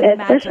happens,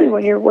 especially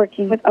when you're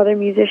working with other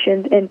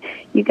musicians and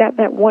you got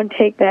that one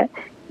take that,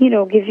 you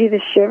know, gives you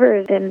the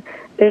shivers. And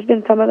there's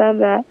been some of them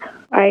that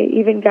I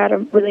even got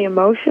really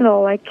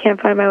emotional, like Can't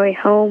Find My Way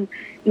Home,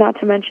 not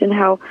to mention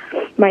how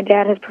my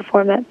dad has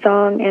performed that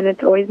song and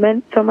it's always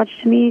meant so much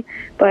to me.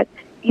 But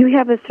you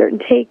have a certain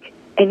take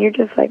and you're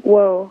just like,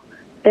 whoa,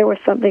 there was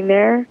something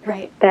there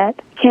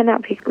that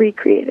cannot be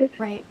recreated.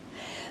 Right.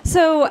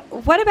 So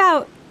what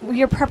about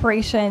your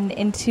preparation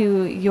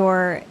into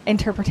your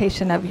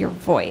interpretation of your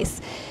voice?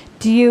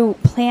 Do you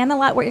plan a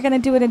lot what you're going to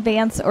do in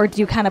advance, or do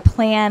you kind of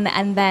plan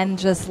and then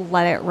just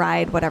let it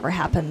ride, whatever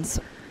happens?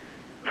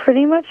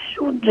 Pretty much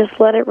just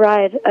let it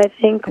ride. I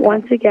think,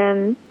 once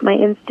again, my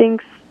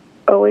instincts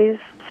always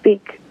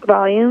speak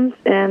volumes,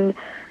 and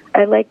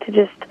I like to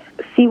just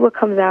see what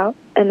comes out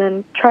and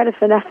then try to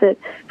finesse it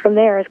from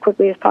there as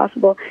quickly as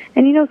possible.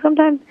 And, you know,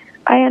 sometimes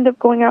I end up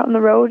going out on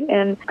the road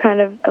and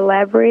kind of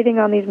elaborating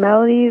on these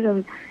melodies,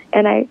 and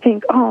I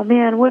think, oh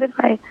man, what if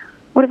I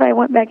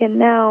went back in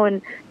now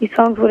and these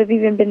songs would have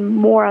even been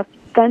more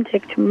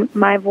authentic to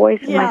my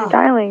voice and my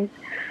stylings.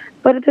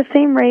 But at the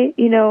same rate,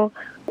 you know,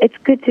 it's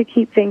good to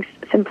keep things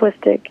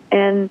simplistic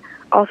and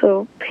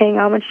also paying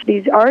homage to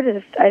these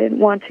artists. I didn't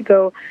want to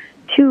go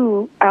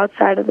too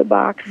outside of the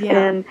box,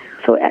 and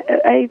so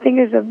I think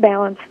there's a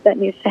balance that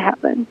needs to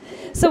happen.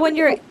 So when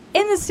you're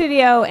in the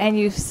studio and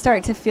you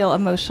start to feel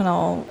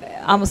emotional,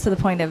 almost to the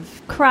point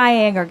of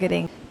crying or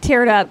getting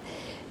teared up,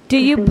 do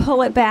you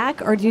pull it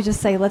back, or do you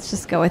just say, let's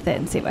just go with it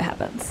and see what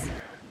happens?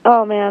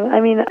 Oh, man. I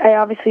mean, I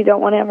obviously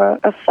don't want to have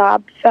a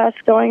sob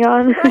fest going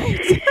on,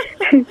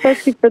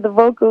 especially for the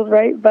vocals,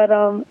 right? But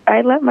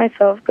I let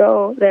myself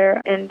go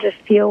there and just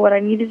feel what I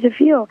needed to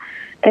feel.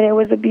 And it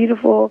was a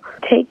beautiful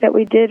take that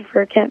we did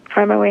for Can't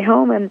Find My Way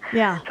Home. And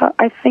so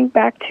I think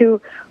back to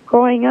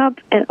growing up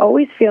and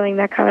always feeling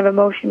that kind of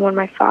emotion when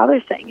my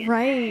father sang it.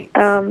 Right.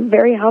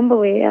 Very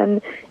humbly.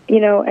 And, you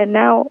know, and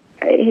now,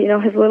 you know,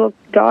 his little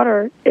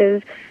daughter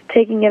is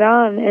taking it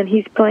on and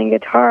he's playing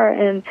guitar.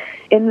 And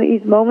in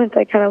these moments,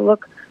 I kind of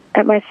look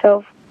at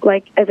myself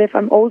like as if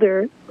I'm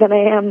older than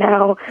I am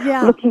now,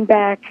 looking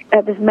back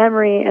at this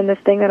memory and this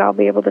thing that I'll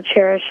be able to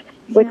cherish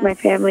with my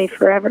family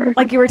forever.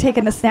 Like you were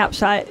taking a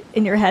snapshot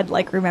in your head,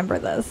 like, remember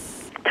this.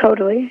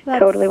 Totally,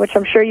 which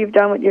I'm sure you've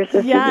done with your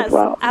sisters as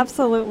well.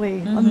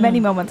 Absolutely. Many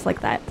moments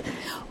like that.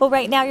 Well,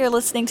 right now you're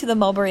listening to The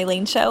Mulberry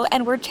Lane Show,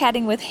 and we're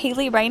chatting with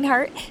Haley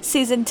Reinhart,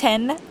 Season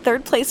 10,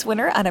 third place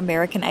winner on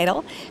American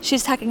Idol.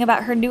 She's talking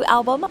about her new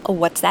album,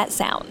 What's That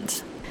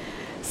Sound?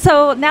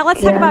 So now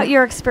let's talk about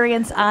your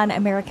experience on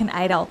American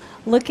Idol.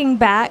 Looking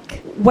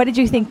back, what did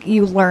you think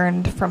you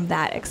learned from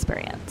that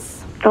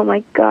experience? Oh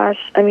my gosh.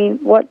 I mean,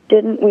 what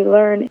didn't we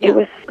learn? It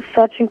was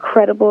such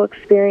incredible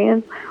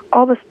experience.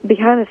 All this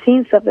behind the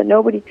scenes stuff that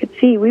nobody could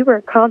see, we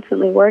were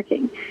constantly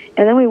working.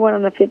 And then we went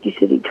on the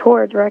 50-city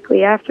tour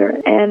directly after.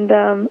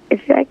 And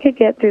if I could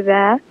get through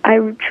that, I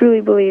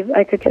truly believe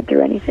I could get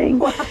through anything.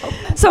 Wow.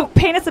 So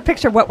paint us a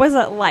picture. What was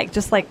it like?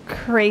 Just like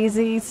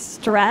crazy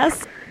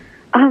stress?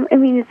 I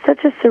mean, it's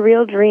such a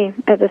surreal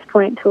dream at this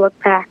point to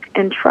look back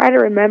and try to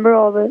remember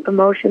all the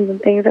emotions and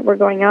things that were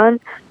going on.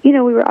 You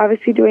know, we were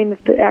obviously doing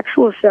the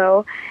actual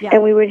show,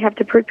 and we would have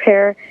to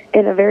prepare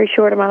in a very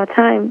short amount of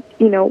time,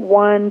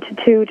 1 to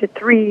 2 to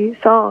 3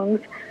 songs,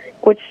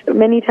 which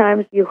many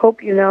times you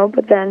hope you know,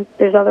 but then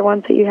there's other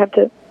ones that you have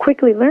to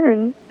quickly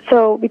learn.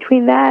 So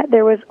between that,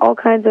 there was all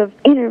kinds of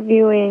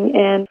interviewing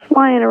and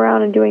flying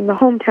around and doing the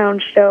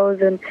hometown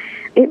shows, and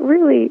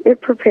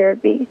it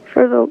prepared me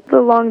for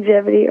the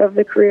longevity of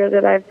the career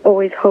that I've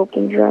always hoped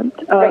and dreamt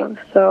of. Right.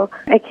 So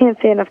I can't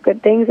say enough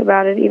good things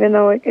about it, even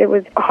though it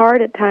was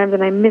hard at times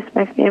and I missed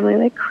my family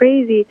like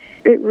crazy.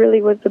 It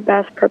really was the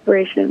best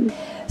preparation.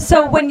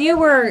 So when you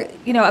were,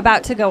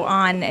 about to go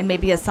on and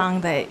maybe a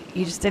song that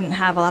you just didn't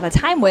have a lot of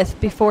time with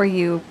before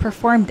you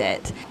performed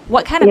it,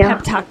 what kind of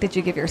pep talk did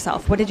you give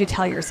yourself? What did you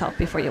tell yourself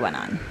before you went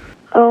on?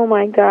 Oh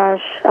my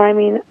gosh. I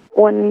mean,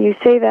 when you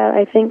say that,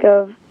 I think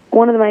of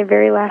one of my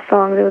very last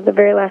songs. It was the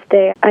very last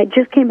day. I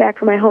just came back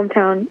from my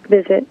hometown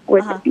visit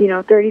with,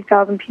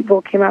 30,000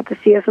 people came out to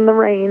see us in the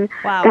rain.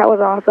 Wow. That was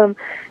awesome.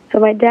 So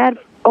my dad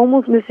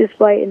almost missed his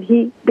flight, and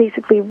he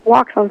basically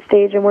walks on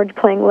stage, and we're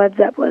playing Led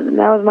Zeppelin, and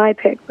that was my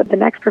pick. But the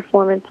next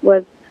performance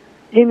was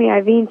Jimmy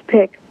Iovine's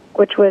pick,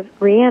 which was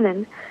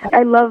Rhiannon.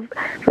 I love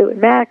Fleetwood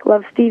Mac,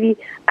 love Stevie.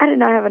 I did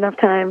not have enough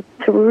time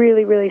to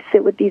really, really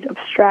sit with these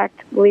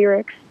abstract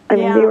lyrics. I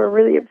mean, they were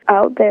really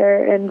out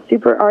there and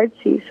super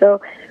artsy.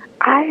 So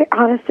I,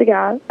 honest to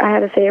God, I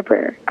had to say a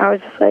prayer. I was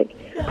just like,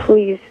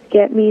 please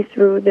get me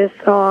through this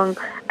song.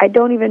 I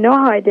don't even know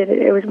how I did it.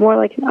 It was more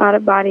like an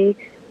out-of-body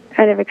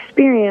kind of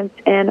experience,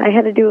 and I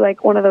had to do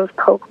like one of those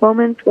Coke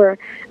moments where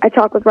I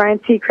talked with Ryan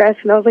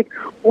Seacrest, and I was like,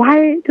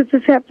 why does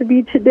this have to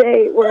be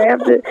today, where I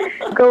have to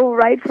go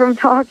right from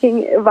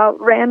talking about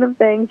random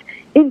things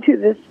into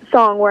this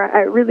song where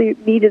I really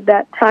needed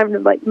that time to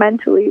like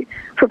mentally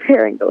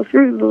prepare and go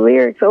through the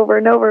lyrics over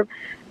and over.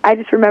 I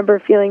just remember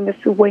feeling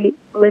this weight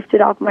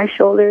lifted off my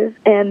shoulders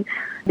and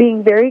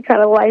being very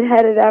kind of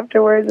lightheaded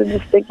afterwards and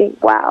just thinking,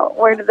 wow,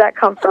 where did that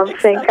come from?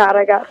 Thank God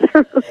I got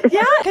through.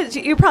 Yeah, because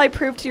you probably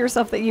proved to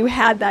yourself that you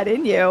had that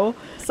in you.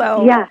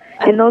 So yeah,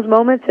 in those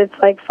moments, it's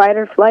like fight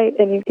or flight,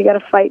 and you got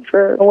to fight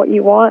for what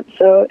you want.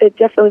 So it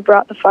definitely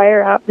brought the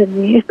fire out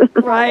in me.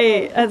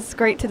 Right. That's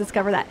great to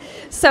discover that.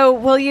 So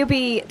will you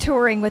be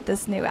touring with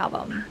this new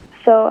album?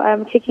 So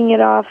I'm kicking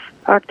it off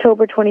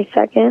October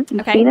 22nd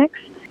in Phoenix,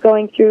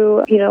 going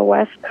through,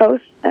 West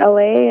Coast,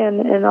 LA,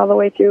 and all the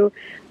way through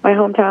my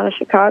hometown of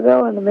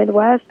Chicago and the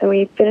Midwest, and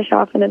we finish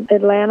off in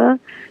Atlanta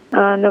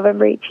on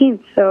November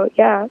 18th. So,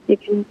 yeah, you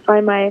can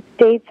find my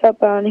dates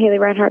up on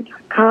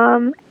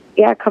HaleyReinhart.com.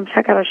 Yeah, come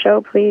check out our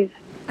show, please.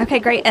 Okay,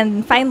 great.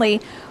 And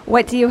finally,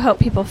 what do you hope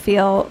people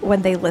feel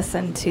when they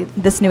listen to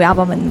this new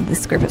album and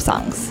this group of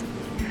songs?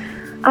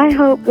 I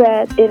hope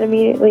that it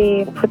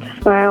immediately puts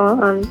a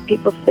smile on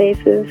people's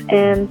faces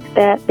and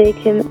that they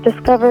can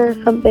discover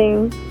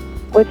something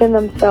within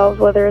themselves,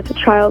 whether it's a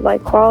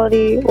childlike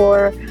quality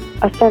or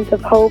a sense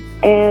of hope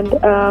and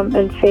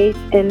faith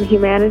in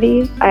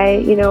humanity.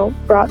 I,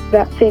 brought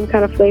that same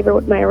kind of flavor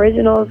with my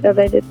originals as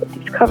I did with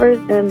these covers,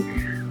 and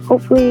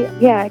hopefully,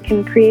 I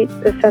can create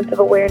a sense of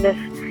awareness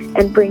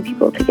and bring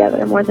people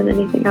together more than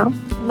anything else.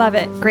 Love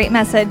it. Great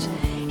message.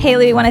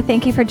 Haley, we want to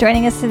thank you for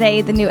joining us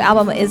today. The new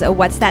album is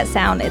What's That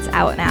Sound? It's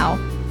out now.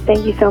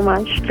 Thank you so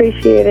much.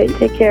 Appreciate it.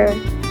 Take care.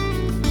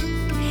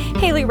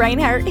 Haley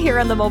Reinhart here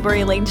on the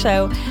Mulberry Lane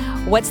Show.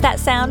 What's That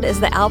Sound is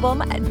the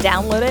album.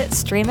 Download it,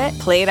 stream it,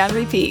 play it on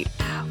repeat.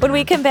 When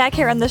we come back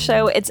here on the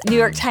show, it's New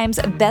York Times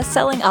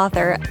best-selling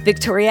author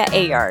Victoria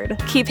Aveyard.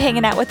 Keep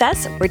hanging out with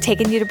us. We're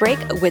taking you to break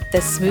with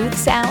the smooth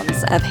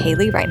sounds of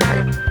Haley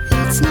Reinhart.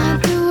 It's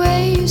not the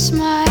way you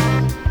smile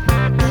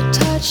that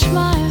touch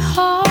my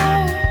heart.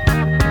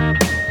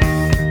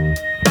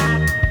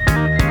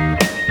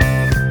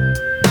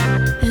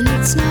 And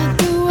it's not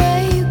the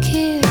way you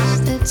kiss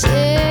that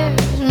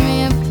tears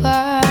me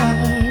apart.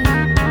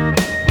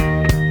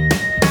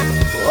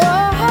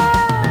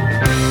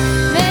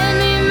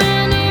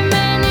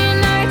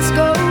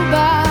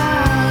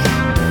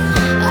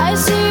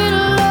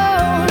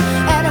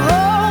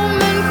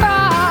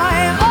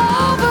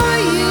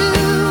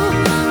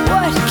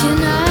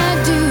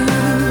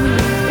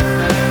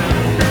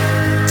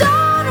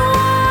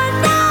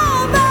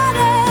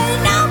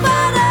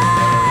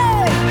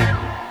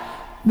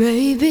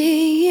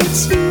 Baby,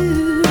 it's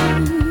you.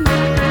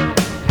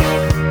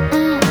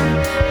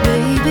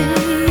 Baby,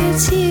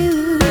 it's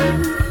you.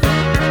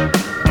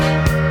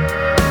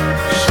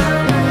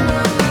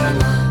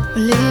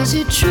 Well, is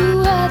it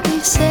true what they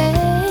say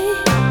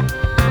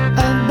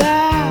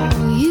about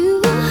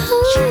you?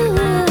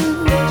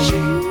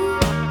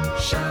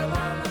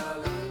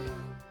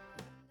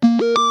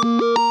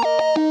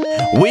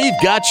 We've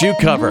got you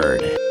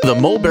covered. The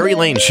Mulberry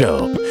Lane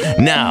Show.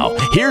 Now,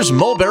 here's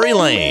Mulberry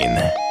Lane.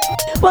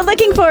 Well,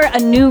 looking for a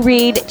new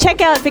read? Check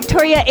out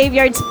Victoria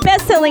Aveyard's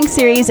best-selling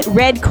series,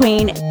 Red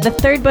Queen. The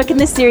third book in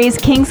the series,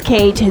 King's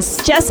Cage, has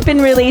just been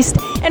released.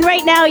 And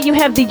right now, you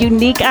have the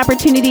unique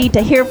opportunity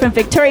to hear from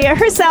Victoria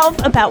herself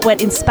about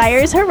what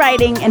inspires her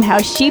writing and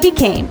how she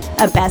became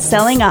a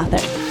best-selling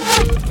author.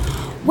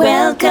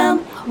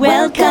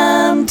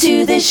 Welcome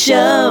to the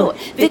show,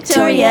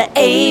 Victoria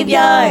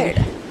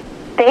Aveyard.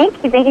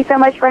 Thank you so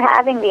much for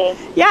having me.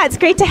 Yeah, it's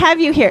great to have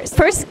you here.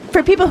 First,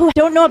 for people who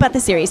don't know about the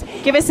series,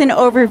 give us an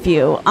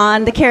overview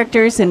on the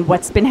characters and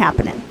what's been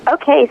happening.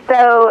 Okay,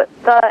 so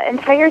the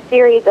entire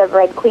series of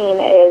Red Queen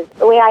is,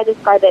 the way I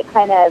describe it,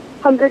 kind of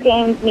Hunger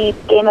Games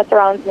meets Game of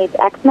Thrones meets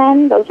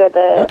X-Men. Those are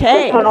the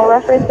tonal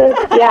references.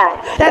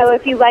 Yeah. So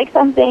if you like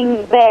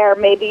something there,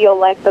 maybe you'll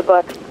like the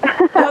book.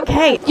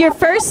 Okay. Your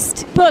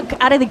first book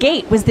out of the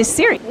gate was this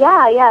series.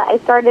 Yeah. I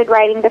started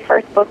writing the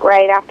first book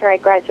right after I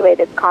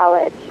graduated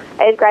college.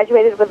 I had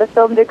graduated with a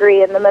film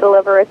degree in the middle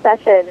of a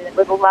recession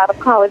with a lot of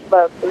college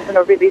loans. It was in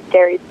a really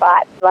scary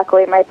spot.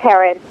 Luckily, my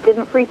parents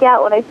didn't freak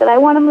out when I said, I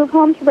want to move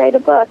home to write a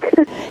book.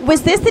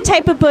 Was this the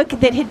type of book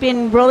that had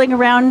been rolling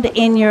around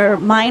in your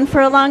mind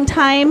for a long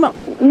time?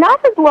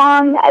 Not as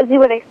long as you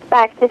would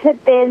expect. It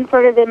had been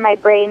sort of in my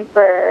brain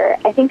for,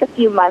 I think, a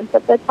few months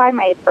at the time.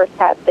 I had first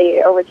had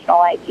the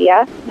original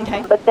idea.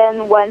 Okay. But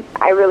then once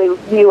I really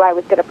knew I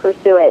was going to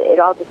pursue it, it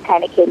all just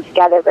kind of came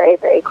together very,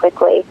 very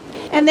quickly.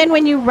 And then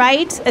when you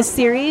write a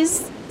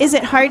series, is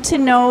it hard to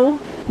know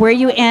where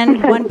you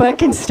end one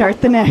book and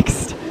start the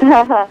next?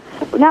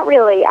 Not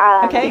really,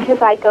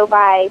 because I go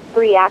by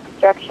 3-act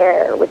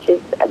structure, which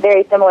is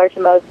very similar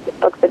to most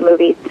books and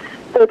movies.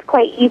 So it's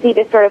quite easy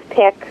to sort of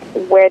pick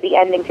where the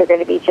endings are going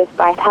to be just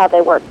by how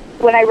they work.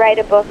 When I write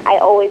a book, I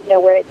always know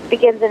where it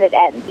begins and it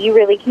ends. You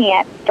really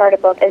can't start a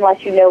book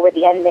unless you know where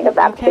the ending of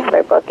that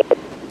particular book is.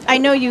 I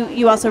know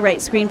you also write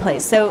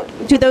screenplays, so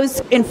do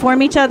those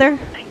inform each other?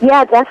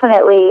 Yeah,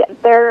 definitely.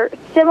 They're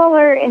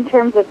similar in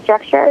terms of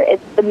structure.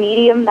 It's the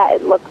medium that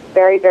it looks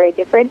very, very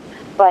different,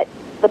 but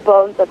the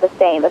bones are the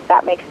same, if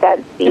that makes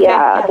sense.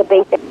 The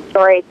basic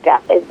story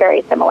depth is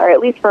very similar, at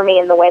least for me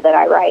in the way that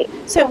I write.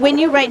 So when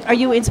you write, are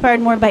you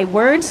inspired more by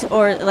words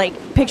or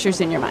like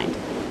pictures in your mind?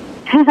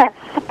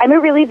 I'm a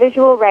really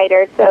visual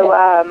writer, so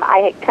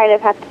I kind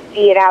of have to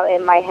see it out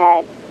in my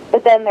head.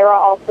 But then there are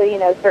also,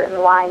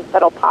 certain lines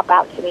that'll pop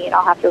out to me, and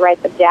I'll have to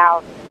write them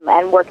down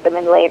and work them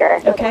in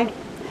later. Okay.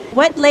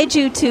 What led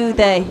you to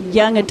the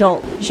young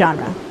adult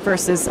genre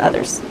versus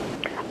others?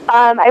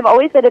 I've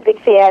always been a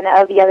big fan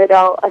of young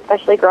adult,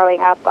 especially growing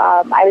up.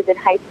 I was in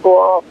high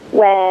school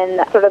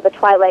when sort of the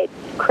Twilight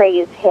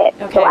craze hit.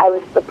 Okay. So I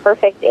was the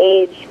perfect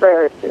age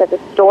for sort of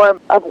the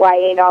storm of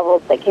YA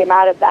novels that came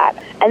out of that.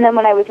 And then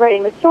when I was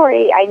writing the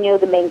story, I knew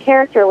the main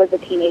character was a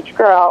teenage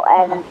girl,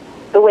 and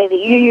the way that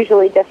you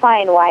usually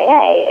define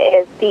YA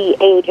is the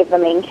age of the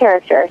main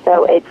character.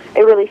 So it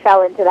really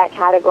fell into that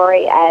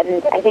category,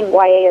 and I think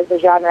YA as a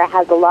genre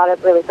has a lot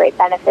of really great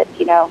benefits.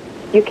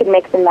 You can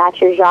mix and match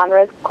your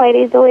genres quite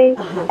easily,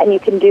 and you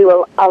can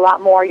do a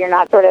lot more. You're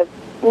not sort of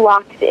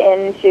locked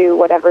into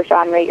whatever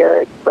genre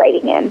you're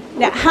writing in.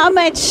 Now, how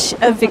much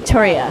of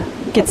Victoria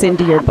gets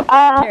into your book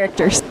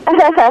characters?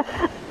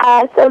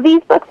 So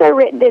these books are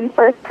written in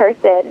first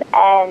person,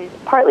 and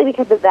partly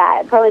because of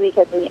that, and partly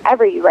because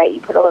whenever you write, you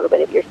put a little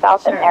bit of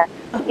yourself in there.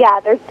 Yeah,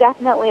 there's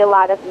definitely a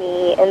lot of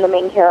me in the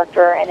main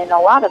character and in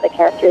a lot of the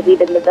characters,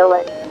 even the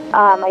villain.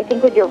 I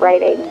think when you're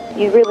writing,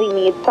 you really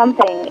need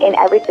something in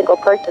every single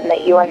person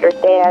that you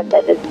understand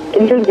that is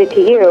intrinsic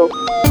to you.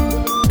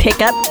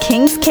 Pick up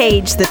King's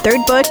Cage, the third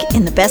book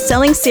in the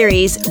best-selling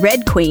series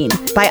Red Queen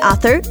by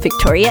author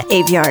Victoria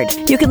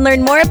Aveyard. You can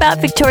learn more about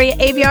Victoria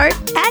Aveyard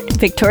at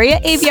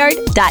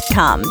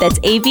victoriaaveyard.com. That's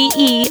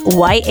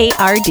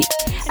Aveyard.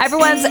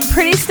 Everyone's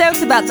pretty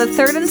stoked about the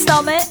third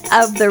installment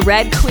of the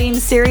Red Queen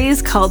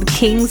series called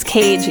King's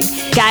Cage.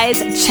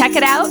 Guys, check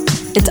it out.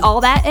 It's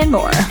all that and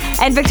more.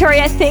 And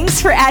Victoria,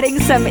 thanks for adding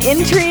some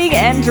intrigue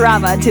and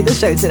drama to the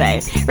show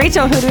today.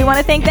 Rachel, who do we want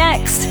to thank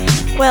next?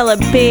 Well, a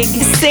big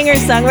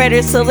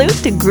singer-songwriter salute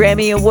to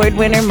Grammy Award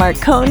winner Marc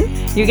Cohn.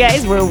 You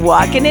guys were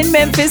walking in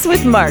Memphis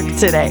with Marc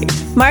today.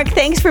 Marc,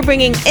 thanks for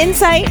bringing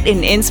insight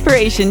and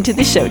inspiration to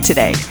the show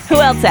today. Who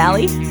else,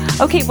 Allie?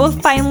 Okay, well,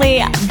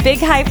 finally, big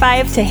high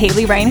five to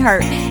Haley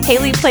Reinhart.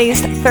 Haley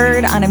placed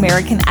third on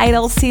American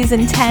Idol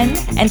Season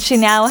 10, and she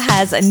now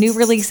has a new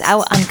release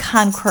out on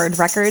Concord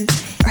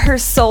Records. Her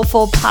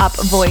soulful pop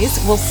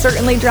voice will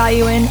certainly draw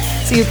you in,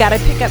 so you've got to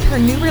pick up her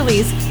new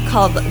release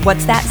called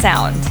What's That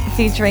Sound,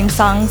 featuring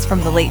songs from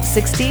the late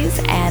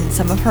 60s and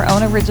some of her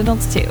own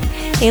originals too.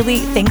 Haley,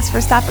 thanks for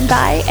stopping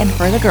by and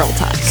for the Girl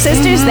Talk.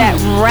 Sisters, that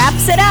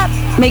wraps it up.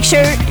 Make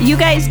sure you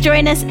guys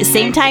join us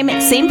same time,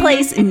 same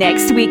place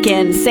next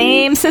weekend.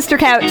 Same sister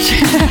couch.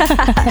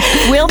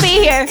 We'll be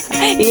here.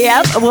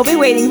 Yep, we'll be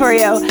waiting for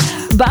you.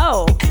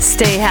 Bo,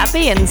 Stay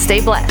happy and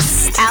stay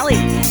blessed. Allie,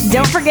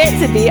 Don't forget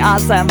to be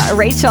awesome.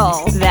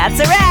 Rachel. that's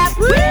a wrap.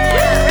 Woo!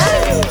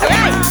 All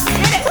right.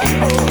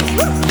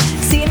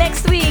 See you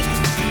next week.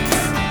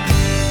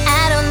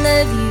 I don't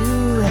love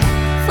you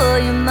for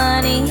your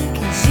money.